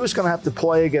Purdy. He was going to have to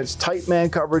play against tight man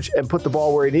coverage and put the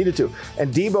ball where he needed to.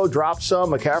 And Debo dropped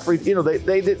some. McCaffrey,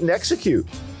 they didn't execute.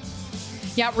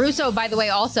 Yeah, Russo, by the way,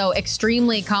 also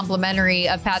extremely complimentary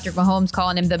of Patrick Mahomes,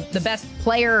 calling him the best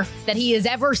player that he has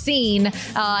ever seen.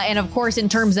 And of course, in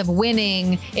terms of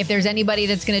winning, if there's anybody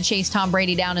that's going to chase Tom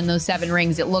Brady down in those 7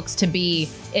 rings, it looks to be,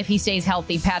 if he stays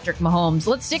healthy, Patrick Mahomes.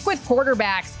 Let's stick with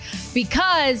quarterbacks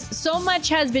because so much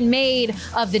has been made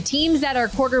of the teams that are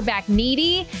quarterback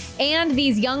needy and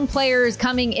these young players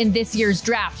coming in this year's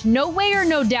draft. No way or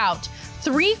no doubt,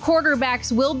 3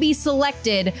 quarterbacks will be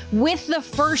selected with the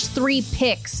first 3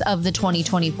 picks of the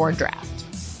 2024 draft.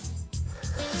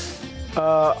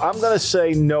 I'm going to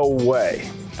say no way.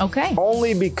 Okay.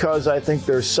 Only because I think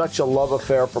there's such a love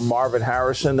affair for Marvin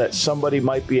Harrison that somebody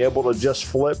might be able to just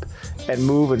flip and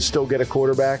move and still get a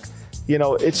quarterback.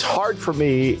 It's hard for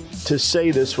me to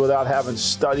say this without having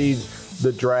studied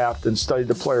the draft and studied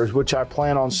the players, which I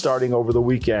plan on starting over the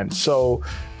weekend. So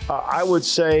I would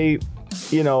say,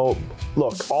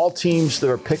 look, all teams that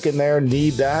are picking there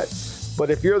need that. But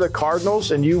if you're the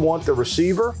Cardinals and you want the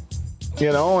receiver,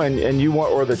 and you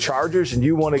want, or the Chargers and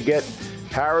you want to get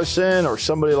Harrison or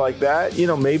somebody like that,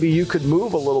 maybe you could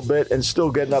move a little bit and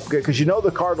still get an upgrade. Because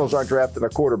the Cardinals aren't drafting a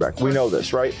quarterback. We know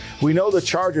this, right? We know the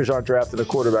Chargers aren't drafting a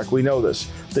quarterback. We know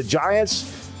this. The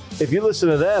Giants, if you listen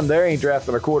to them, they ain't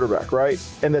drafting a quarterback, right?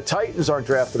 And the Titans aren't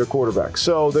drafting a quarterback.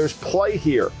 So there's play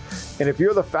here. And if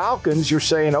you're the Falcons, you're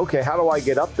saying, okay, how do I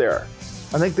get up there?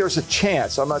 I think there's a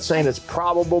chance. I'm not saying it's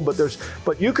probable,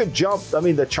 but you could jump. I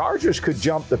mean, the Chargers could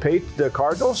jump the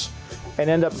Cardinals and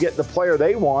end up getting the player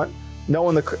they want,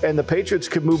 and the Patriots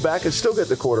could move back and still get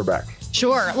the quarterback.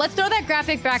 Sure. Let's throw that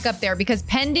graphic back up there because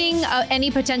pending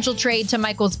any potential trade, to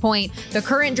Michael's point, the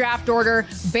current draft order,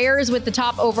 Bears with the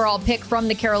top overall pick from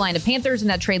the Carolina Panthers in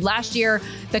that trade last year,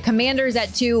 the Commanders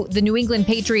at 2, the New England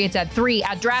Patriots at 3.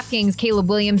 At DraftKings, Caleb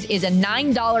Williams is a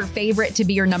 $9 favorite to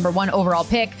be your number 1 overall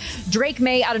pick. Drake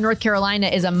May out of North Carolina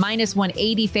is a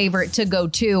 -180 favorite to go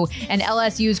 2. And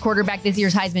LSU's quarterback, this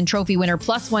year's Heisman Trophy winner,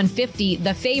 +150,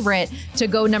 the favorite to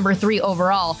go number 3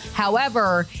 overall.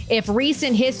 However, if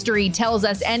recent history tells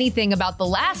us anything about the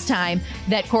last time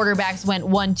that quarterbacks went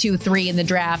 1, 2, 3 in the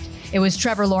draft, it was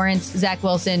Trevor Lawrence, Zach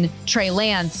Wilson, Trey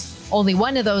Lance. Only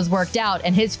one of those worked out,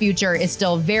 and his future is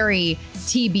still very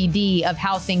TBD of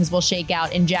how things will shake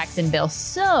out in Jacksonville.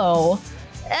 So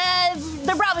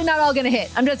they're probably not all going to hit.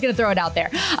 I'm just going to throw it out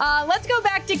there. Let's go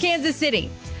back to Kansas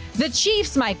City. The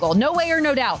Chiefs, Michael, no way or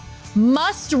no doubt,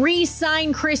 must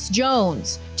re-sign Chris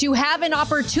Jones to have an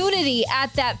opportunity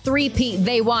at that three-peat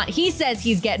they want. He says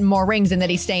he's getting more rings and that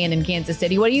he's staying in Kansas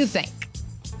City. What do you think?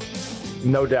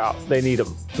 No doubt they need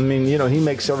him. I mean, he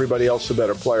makes everybody else a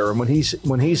better player. And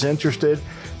when he's interested,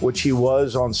 which he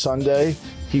was on Sunday,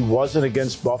 he wasn't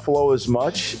against Buffalo as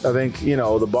much. I think,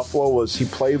 the Buffalo he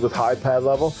played with high pad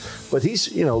level. But he's,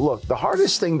 look, the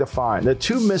hardest thing to find, the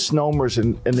 2 misnomers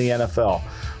in the NFL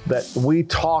that we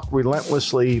talk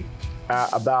relentlessly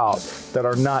about that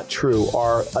are not true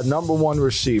are a number 1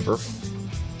 receiver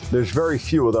There's very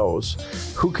few of those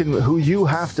who you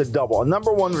have to double. A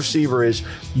number one receiver is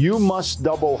you must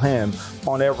double him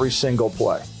on every single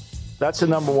play. That's a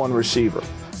number one receiver.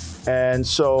 And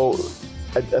so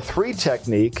a three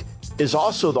technique is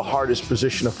also the hardest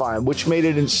position to find, which made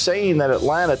it insane that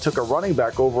Atlanta took a running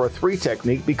back over a three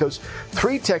technique, because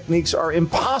three techniques are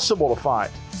impossible to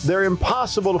find. They're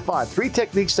impossible to find. Three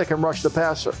techniques that can rush the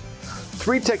passer.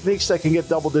 Three techniques that can get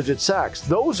double-digit sacks.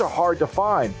 Those are hard to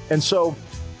find. And so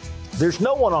there's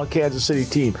no one on Kansas City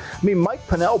team. I mean, Mike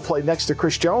Pennell played next to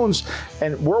Chris Jones,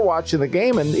 and we're watching the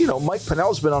game, and, Mike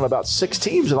Pennell's been on about 6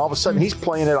 teams, and all of a sudden he's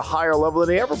playing at a higher level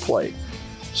than he ever played.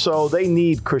 So they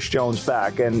need Chris Jones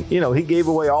back. And, he gave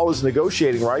away all his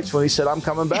negotiating rights when he said, I'm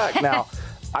coming back. Now,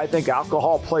 I think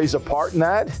alcohol plays a part in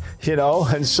that,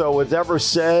 and so whatever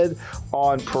said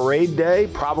on parade day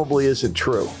probably isn't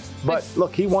true. But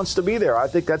look, he wants to be there. I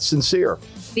think that's sincere.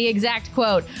 The exact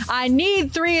quote, I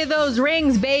need 3 of those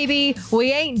rings, baby.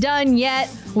 We ain't done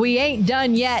yet. We ain't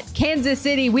done yet. Kansas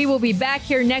City, we will be back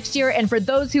here next year. And for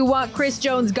those who want Chris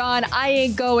Jones gone, I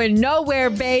ain't going nowhere,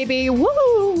 baby.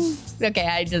 Woo!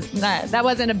 Okay, that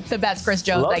wasn't the best Chris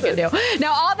Jones I could do.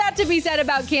 Now, all that to be said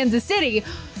about Kansas City,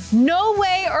 no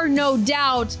way or no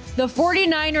doubt, the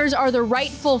 49ers are the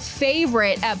rightful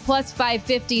favorite at plus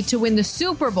 550 to win the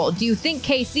Super Bowl. Do you think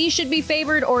KC should be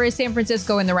favored, or is San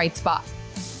Francisco in the right spot?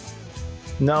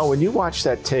 No, when you watch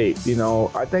that tape,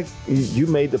 I think you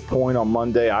made the point on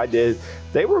Monday. I did.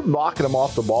 They were knocking them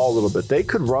off the ball a little bit. They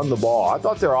could run the ball. I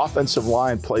thought their offensive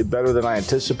line played better than I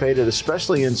anticipated,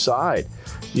 especially inside.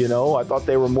 I thought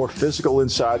they were more physical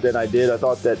inside than I did. I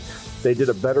thought that they did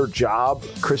a better job.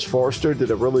 Chris Forster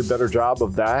did a really better job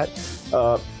of that.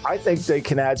 I think they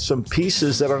can add some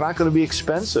pieces that are not going to be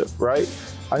expensive, right?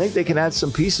 I think they can add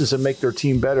some pieces and make their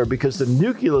team better, because the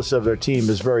nucleus of their team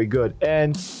is very good.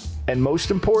 And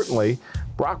most importantly,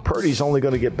 Brock Purdy's only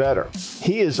going to get better.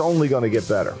 He is only going to get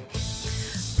better.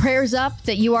 Prayers up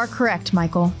that you are correct,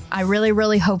 Michael. I really,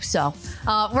 really hope so.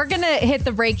 We're going to hit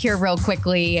the break here real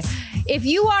quickly. If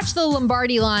you watch the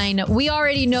Lombardi line, we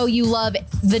already know you love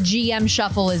the GM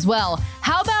shuffle as well.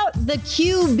 How about the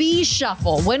QB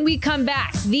shuffle? When we come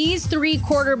back, these 3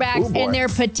 quarterbacks and their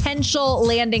potential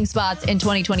landing spots in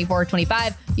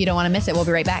 2024-25. You don't want to miss it. We'll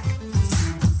be right back.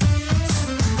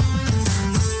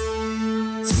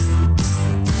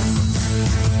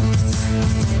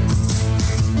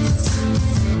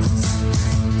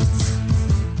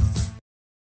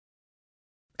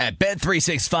 At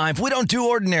Bet365, we don't do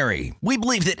ordinary. We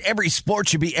believe that every sport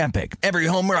should be epic. Every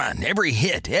home run, every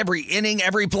hit, every inning,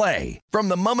 every play. From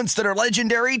the moments that are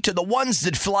legendary to the ones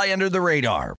that fly under the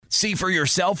radar. See for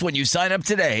yourself when you sign up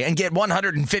today and get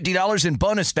 $150 in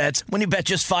bonus bets when you bet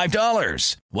just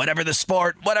 $5. Whatever the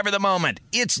sport, whatever the moment,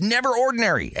 it's never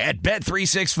ordinary at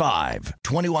Bet365.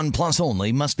 21 plus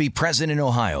only. Must be present in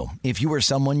Ohio. If you or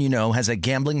someone you know has a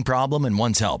gambling problem and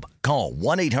wants help, call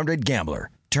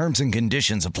 1-800-GAMBLER. Terms and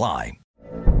conditions apply.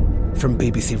 From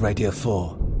BBC Radio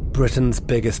 4, Britain's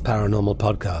biggest paranormal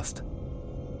podcast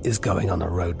is going on a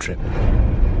road trip.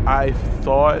 I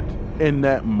thought in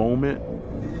that moment,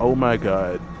 oh my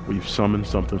God, we've summoned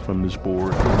something from this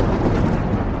board.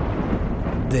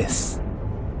 This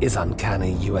is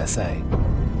Uncanny USA.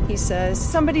 He says,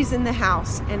 somebody's in the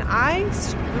house, and I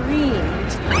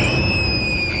screamed.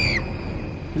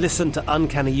 Listen to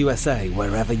Uncanny USA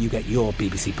wherever you get your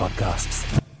BBC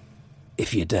podcasts,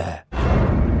 if you dare.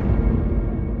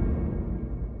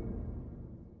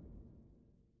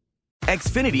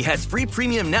 Xfinity has free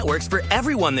premium networks for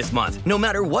everyone this month, no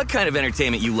matter what kind of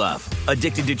entertainment you love.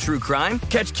 Addicted to true crime?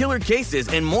 Catch killer cases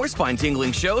and more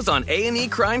spine-tingling shows on A&E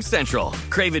Crime Central.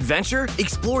 Crave adventure?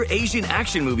 Explore Asian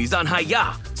action movies on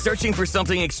Hi-YAH. Searching for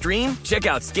something extreme? Check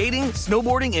out skating,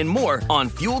 snowboarding, and more on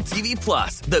Fuel TV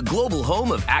Plus, the global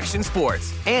home of action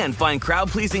sports. And find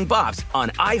crowd-pleasing bops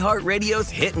on iHeartRadio's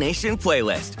Hit Nation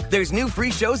playlist. There's new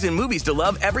free shows and movies to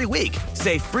love every week.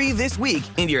 Say free this week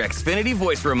in your Xfinity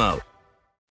voice remote.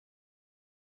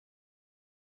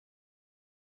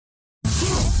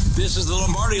 This is the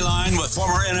Lombardi Line with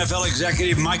former NFL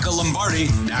executive Michael Lombardi.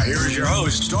 Now here is your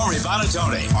host, Stormy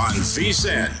Buonantony on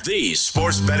VSiN, the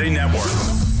Sports Betting Network.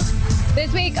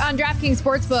 This week on DraftKings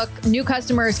Sportsbook, new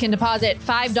customers can deposit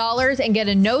 $5 and get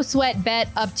a no-sweat bet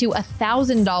up to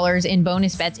 $1,000 in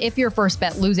bonus bets if your first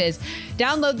bet loses.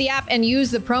 Download the app and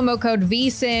use the promo code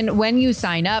VSiN when you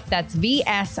sign up. That's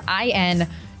VSIN.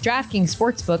 DraftKings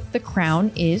Sportsbook, the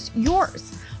crown is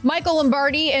yours. Michael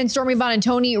Lombardi and Stormy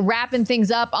Bonantoni wrapping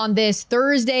things up on this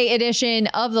Thursday edition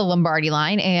of the Lombardi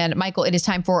Line. And Michael, it is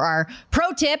time for our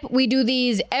pro tip. We do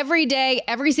these every day,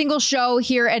 every single show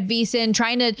here at VSiN,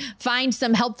 trying to find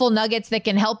some helpful nuggets that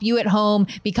can help you at home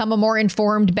become a more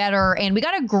informed bettor. And we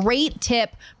got a great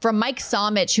tip from Mike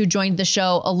Somich, who joined the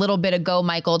show a little bit ago,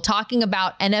 Michael, talking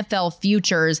about NFL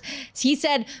futures. He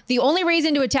said the only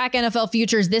reason to attack NFL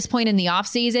futures this point in the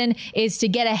offseason is to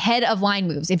get ahead of line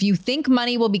moves. If you think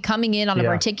money will be coming in on a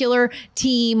particular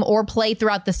team or play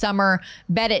throughout the summer,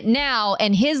 bet it now.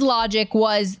 And his logic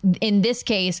was, in this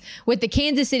case, with the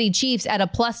Kansas City Chiefs at a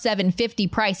plus 750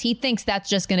 price, he thinks that's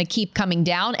just going to keep coming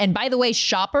down. And by the way,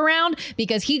 shop around,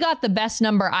 because he got the best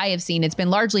number I have seen. It's been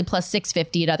largely plus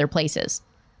 650 at other places.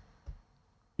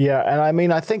 Yeah, and I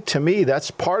mean, I think to me that's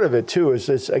part of it too.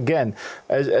 Is again,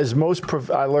 as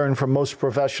I learned from most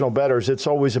professional bettors, it's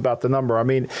always about the number. I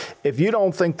mean, if you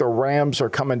don't think the Rams are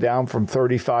coming down from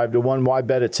 35-1, why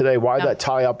bet it today? Why that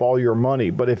tie up all your money?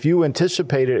 But if you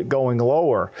anticipate it going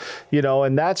lower,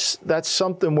 and that's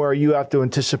something where you have to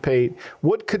anticipate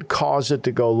what could cause it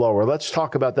to go lower. Let's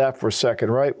talk about that for a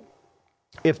second, right?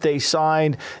 If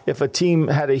a team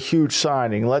had a huge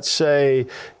signing, let's say,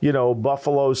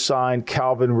 Buffalo signed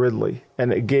Calvin Ridley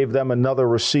and it gave them another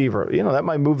receiver, that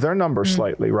might move their number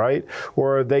slightly, right?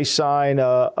 Or they sign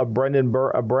Brian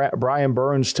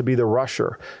Burns to be the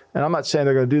rusher. And I'm not saying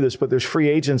they're going to do this, but there's free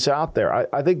agents out there.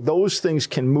 I think those things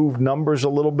can move numbers a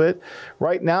little bit.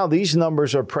 Right now, these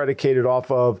numbers are predicated off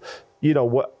of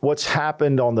what's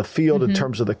happened on the field in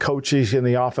terms of the coaches and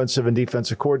the offensive and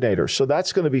defensive coordinators. So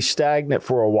that's going to be stagnant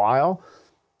for a while.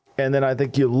 And then I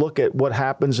think you look at what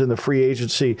happens in the free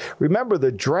agency. Remember,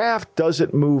 the draft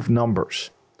doesn't move numbers.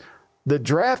 The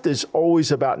draft is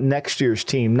always about next year's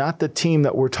team, not the team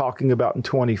that we're talking about in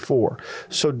 24.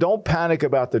 So don't panic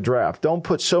about the draft. Don't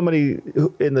put so many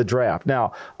in the draft.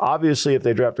 Now, obviously, if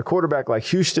they draft a quarterback like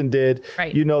Houston did,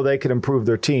 they can improve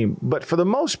their team. But for the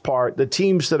most part, the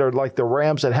teams that are like the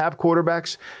Rams that have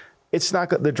quarterbacks,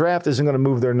 the draft isn't going to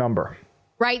move their number.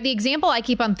 Right. The example I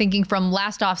keep on thinking from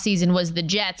last offseason was the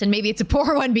Jets, and maybe it's a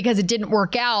poor one because it didn't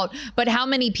work out, but how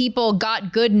many people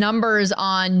got good numbers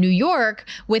on New York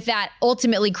with that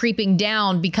ultimately creeping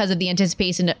down because of the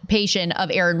anticipation of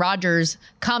Aaron Rodgers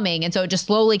coming. And so it just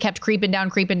slowly kept creeping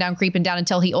down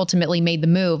until he ultimately made the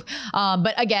move.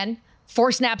 But again,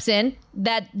 4 snaps in,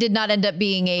 that did not end up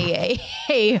being a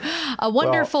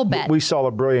wonderful bet. We saw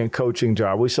a brilliant coaching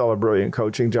job.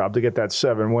 To get that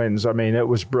 7 wins. I mean, it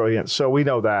was brilliant. So we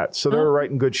know that. So they're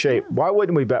right in good shape. Why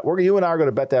wouldn't we bet? You and I are going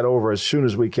to bet that over as soon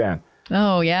as we can.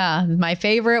 Oh, yeah. My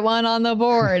favorite one on the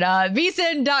board.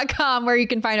 VSiN.com, where you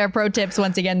can find our pro tips.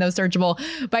 Once again, those searchable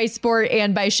by sport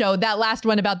and by show. That last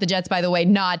one about the Jets, by the way,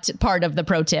 not part of the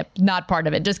pro tip. Not part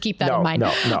of it. Just keep that in mind.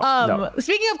 No.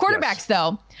 Speaking of quarterbacks,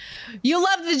 though, you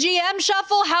love the GM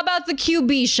shuffle. How about the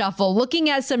QB shuffle? Looking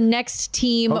at some next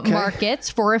team markets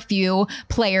for a few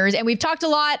players. And we've talked a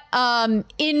lot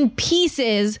in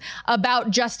pieces about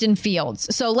Justin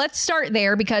Fields. So let's start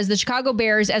there, because the Chicago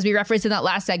Bears, as we referenced in that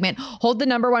last segment, hold the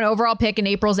number 1 overall pick in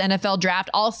April's NFL draft.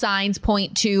 All signs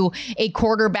point to a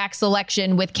quarterback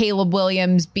selection, with Caleb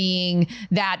Williams being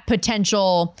that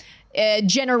potential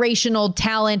generational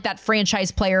talent, that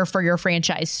franchise player for your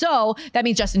franchise. So that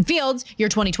means Justin Fields, your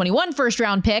 2021 first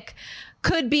round pick,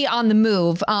 could be on the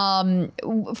move.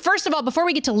 First of all, before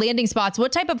we get to landing spots,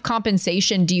 what type of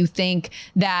compensation do you think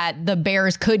that the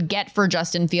Bears could get for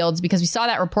Justin Fields? Because we saw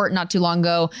that report not too long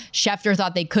ago. Schefter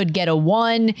thought they could get a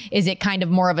 1. Is it kind of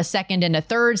more of a second and a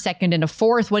third, second and a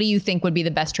fourth? What do you think would be the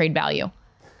best trade value?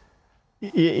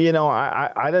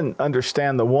 I didn't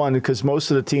understand the 1, because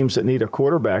most of the teams that need a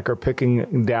quarterback are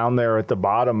picking down there at the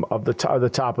bottom of the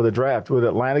top of the draft. Would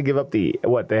Atlanta give up they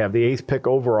have the 8th pick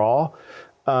overall?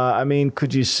 I mean,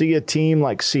 could you see a team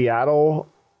like Seattle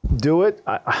do it?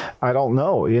 I don't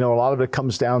know. A lot of it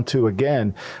comes down to,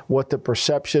 again, what the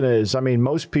perception is. I mean,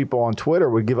 most people on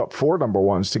Twitter would give up 4 number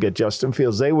 1s to get Justin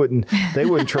Fields. They wouldn't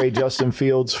trade Justin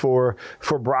Fields for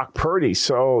Brock Purdy.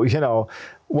 So,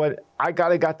 what I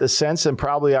got the sense, and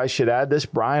probably I should add this,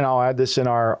 Brian, I'll add this in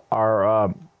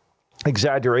our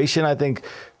exaggeration. I think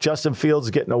Justin Fields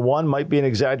getting a 1 might be an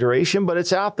exaggeration, but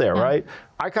it's out there, right?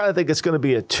 I kind of think it's going to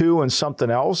be a 2 and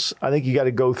something else. I think you got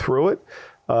to go through it.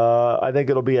 I think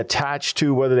it'll be attached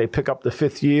to whether they pick up the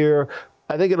 5th year.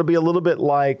 I think it'll be a little bit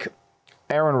like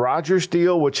Aaron Rodgers'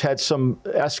 deal, which had some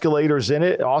escalators in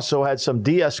it, also had some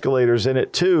de-escalators in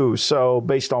it too, so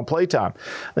based on playtime.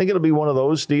 I think it'll be one of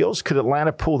those deals. Could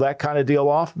Atlanta pull that kind of deal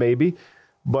off? Maybe.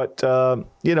 But,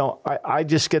 I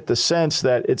just get the sense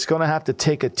that it's going to have to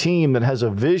take a team that has a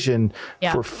vision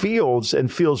for Fields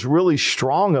and feels really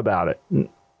strong about it.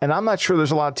 And I'm not sure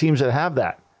there's a lot of teams that have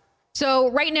that.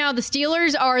 So right now, the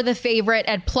Steelers are the favorite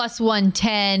at plus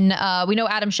 110. We know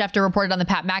Adam Schefter reported on the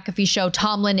Pat McAfee show.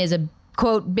 Tomlin is a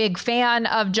quote, big fan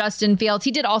of Justin Fields.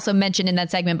 He did also mention in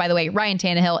that segment, by the way, Ryan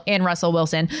Tannehill and Russell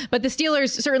Wilson. But the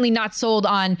Steelers certainly not sold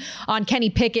on Kenny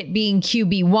Pickett being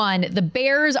QB1. The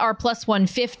Bears are plus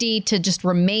 150 to just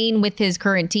remain with his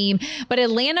current team. But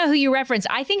Atlanta, who you referenced,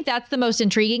 I think that's the most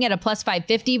intriguing at a plus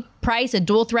 550 price, a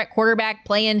dual threat quarterback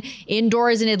playing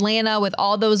indoors in Atlanta with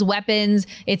all those weapons.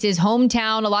 It's his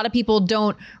hometown. A lot of people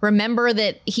don't remember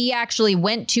that he actually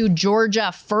went to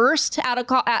Georgia first out of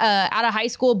high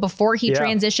school before he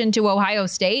transitioned to Ohio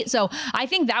State. So I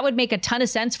think that would make a ton of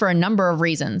sense for a number of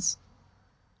reasons.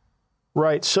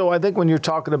 Right. So I think when you're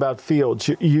talking about Fields,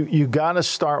 you got to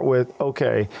start with,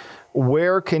 okay,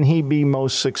 where can he be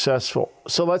most successful?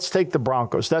 So let's take the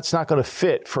Broncos. That's not going to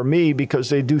fit for me because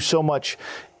they do so much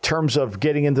in terms of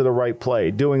getting into the right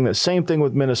play, doing the same thing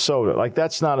with Minnesota. Like,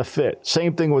 that's not a fit.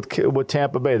 Same thing with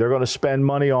Tampa Bay. They're going to spend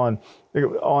money on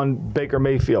Baker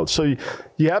Mayfield. So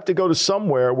you have to go to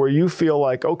somewhere where you feel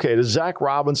like, okay, the Zach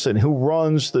Robinson, who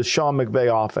runs the Sean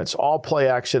McVay offense, all play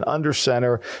action, under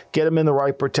center, get him in the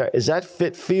right protect. Is that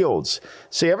fit Fields?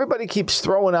 See, everybody keeps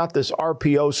throwing out this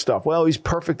RPO stuff. Well, he's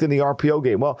perfect in the RPO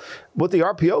game. Well, what the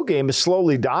RPO game is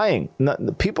slowly dying.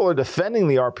 People are defending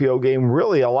the RPO game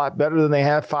really a lot better than they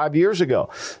had 5 years ago.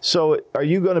 So are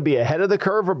you going to be ahead of the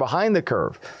curve or behind the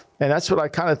curve? And that's what I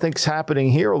kind of think is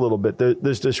happening here a little bit.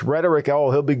 There's this rhetoric,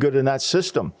 oh, he'll be good in that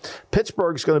system.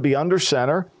 Pittsburgh's going to be under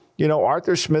center. You know,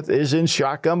 Arthur Smith is in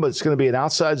shotgun, but it's going to be an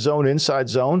outside zone, inside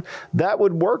zone. That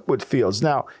would work with Fields.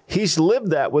 Now, he's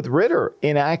lived that with Ritter.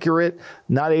 Inaccurate,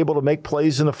 not able to make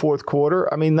plays in the fourth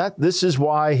quarter. I mean, this is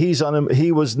why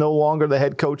he was no longer the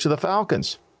head coach of the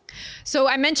Falcons. So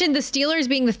I mentioned the Steelers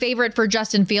being the favorite for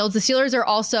Justin Fields. The Steelers are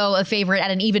also a favorite at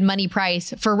an even money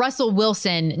price for Russell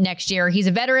Wilson next year. He's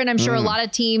a veteran I'm sure a lot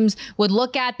of teams would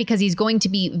look at because he's going to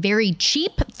be very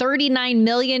cheap. $39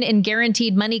 million in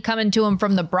guaranteed money coming to him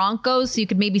from the Broncos. So you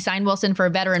could maybe sign Wilson for a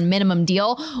veteran minimum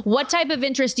deal. What type of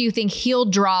interest do you think he'll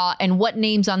draw, and what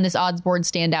names on this odds board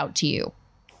stand out to you?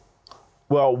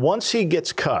 Well, once he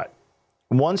gets cut,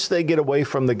 once they get away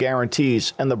from the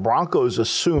guarantees and the Broncos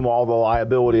assume all the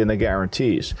liability and the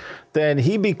guarantees, then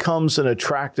he becomes an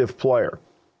attractive player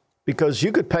because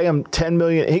you could pay him $10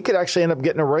 million. He could actually end up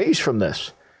getting a raise from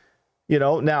this. You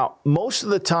know, now, most of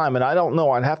the time, and I don't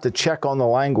know, I'd have to check on the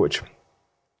language,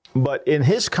 but in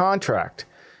his contract,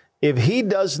 if he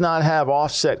does not have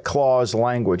offset clause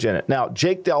language in it. Now,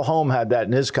 Jake Delhomme had that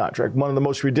in his contract, one of the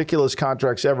most ridiculous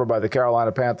contracts ever by the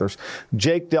Carolina Panthers.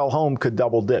 Jake Delhomme could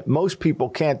double dip. Most people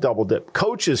can't double dip.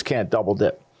 Coaches can't double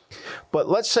dip. But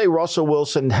let's say Russell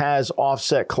Wilson has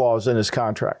offset clause in his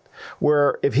contract,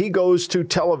 where if he goes to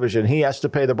television, he has to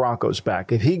pay the Broncos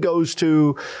back. If he goes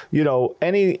to, you know,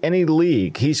 any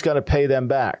league, he's going to pay them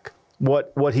back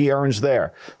what he earns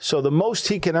there. So the most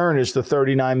he can earn is the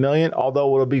 $39 million,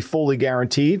 although it'll be fully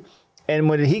guaranteed. And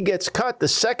when he gets cut, the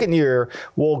second year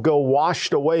will go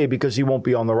washed away because he won't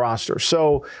be on the roster.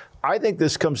 So I think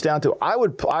this comes down to, I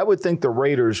would think the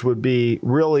Raiders would be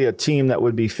really a team that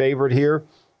would be favored here,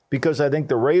 because I think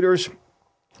the Raiders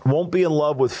won't be in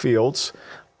love with Fields.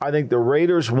 I think the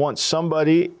Raiders want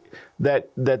somebody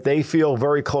that they feel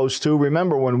very close to.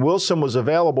 Remember, when Wilson was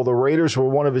available, the Raiders were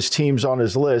one of his teams on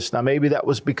his list. Now, maybe that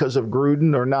was because of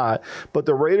Gruden or not, but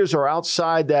the Raiders are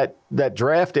outside that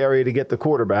draft area to get the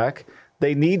quarterback.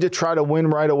 They need to try to win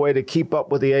right away to keep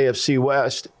up with the AFC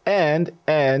West. And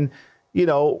you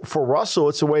know, for Russell,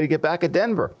 it's a way to get back at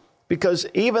Denver. Because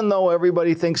even though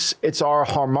everybody thinks it's our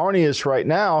harmonious right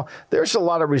now, there's a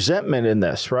lot of resentment in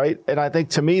this, right? And I think,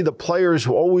 to me, the players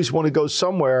will always want to go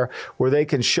somewhere where they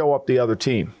can show up the other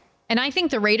team. And I think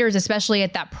the Raiders, especially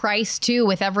at that price, too,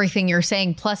 with everything you're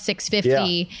saying, plus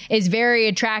 650, is very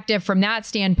attractive from that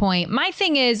standpoint. My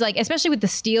thing is, like, especially with the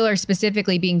Steelers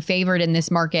specifically being favored in this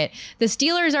market, the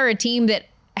Steelers are a team that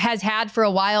has had for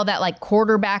a while that like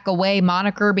quarterback away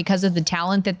moniker because of the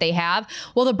talent that they have.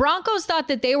 Well, the Broncos thought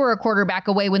that they were a quarterback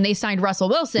away when they signed Russell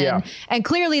Wilson, and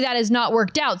clearly that has not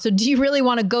worked out. So do you really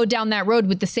want to go down that road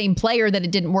with the same player that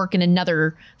it didn't work in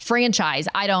another franchise?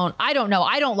 I don't know.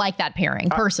 I don't like that pairing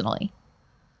personally.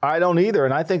 I don't either.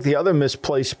 And I think the other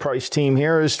misplaced price team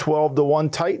here is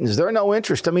 12-1 Titans. They're no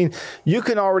interest. I mean, you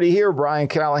can already hear Brian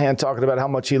Callahan talking about how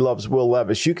much he loves Will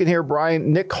Levis. You can hear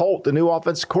Nick Holt, the new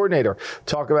offensive coordinator,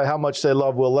 talk about how much they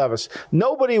love Will Levis.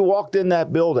 Nobody walked in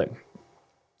that building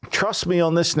Trust me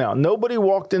on this now. Nobody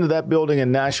walked into that building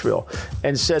in Nashville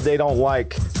and said they don't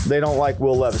like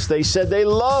Will Levis. They said they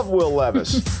love Will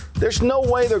Levis. There's no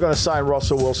way they're going to sign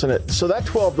Russell Wilson. So that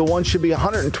 12-1 should be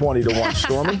 120-1,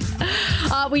 Stormy.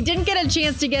 We didn't get a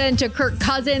chance to get into Kirk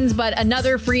Cousins, but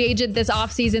another free agent this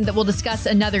offseason that we'll discuss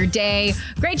another day.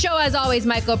 Great show as always,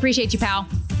 Michael. Appreciate you, pal.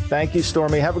 Thank you,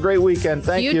 Stormy. Have a great weekend.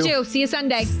 Thank you. You too. See you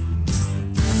Sunday.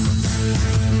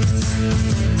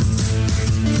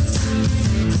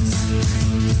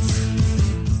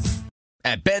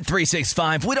 At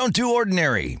Bet365, we don't do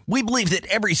ordinary. We believe that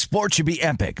every sport should be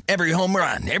epic. Every home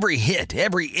run, every hit,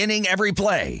 every inning, every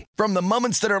play. From the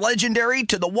moments that are legendary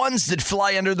to the ones that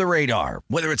fly under the radar.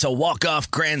 Whether it's a walk-off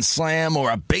grand slam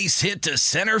or a base hit to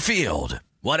center field.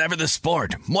 Whatever the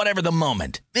sport, whatever the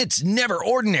moment. It's never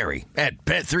ordinary at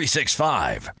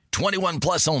Bet365. 21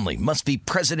 plus only. Must be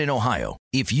present in Ohio.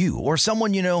 If you or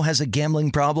someone you know has a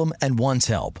gambling problem and wants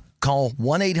help, call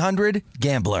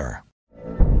 1-800-GAMBLER.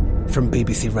 From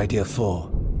BBC Radio 4,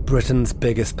 Britain's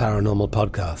biggest paranormal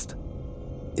podcast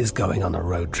is going on a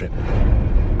road trip.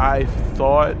 I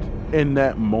thought in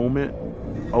that moment,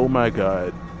 oh my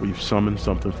God, we've summoned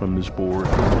something from this board.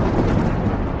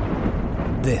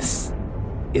 This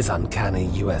is Uncanny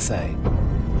USA.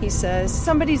 He says,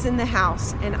 somebody's in the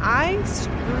house, and I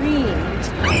screamed.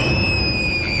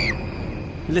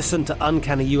 Listen to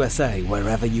Uncanny USA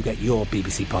wherever you get your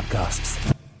BBC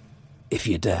podcasts, if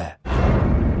you dare.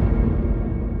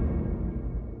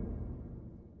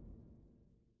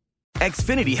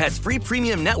 Xfinity has free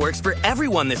premium networks for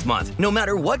everyone this month, no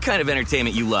matter what kind of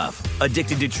entertainment you love.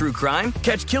 Addicted to true crime?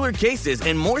 Catch killer cases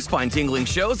and more spine-tingling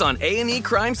shows on A&E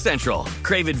Crime Central.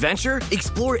 Crave adventure?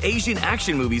 Explore Asian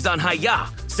action movies on Hi-Ya.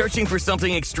 Searching for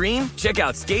something extreme? Check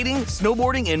out skating,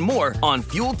 snowboarding, and more on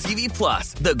Fuel TV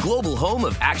Plus, the global home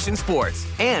of action sports.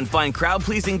 And find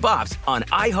crowd-pleasing bops on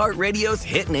iHeartRadio's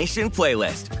Hit Nation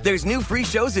playlist. There's new free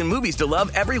shows and movies to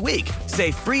love every week.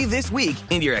 Say free this week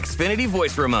in your Xfinity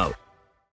voice remote.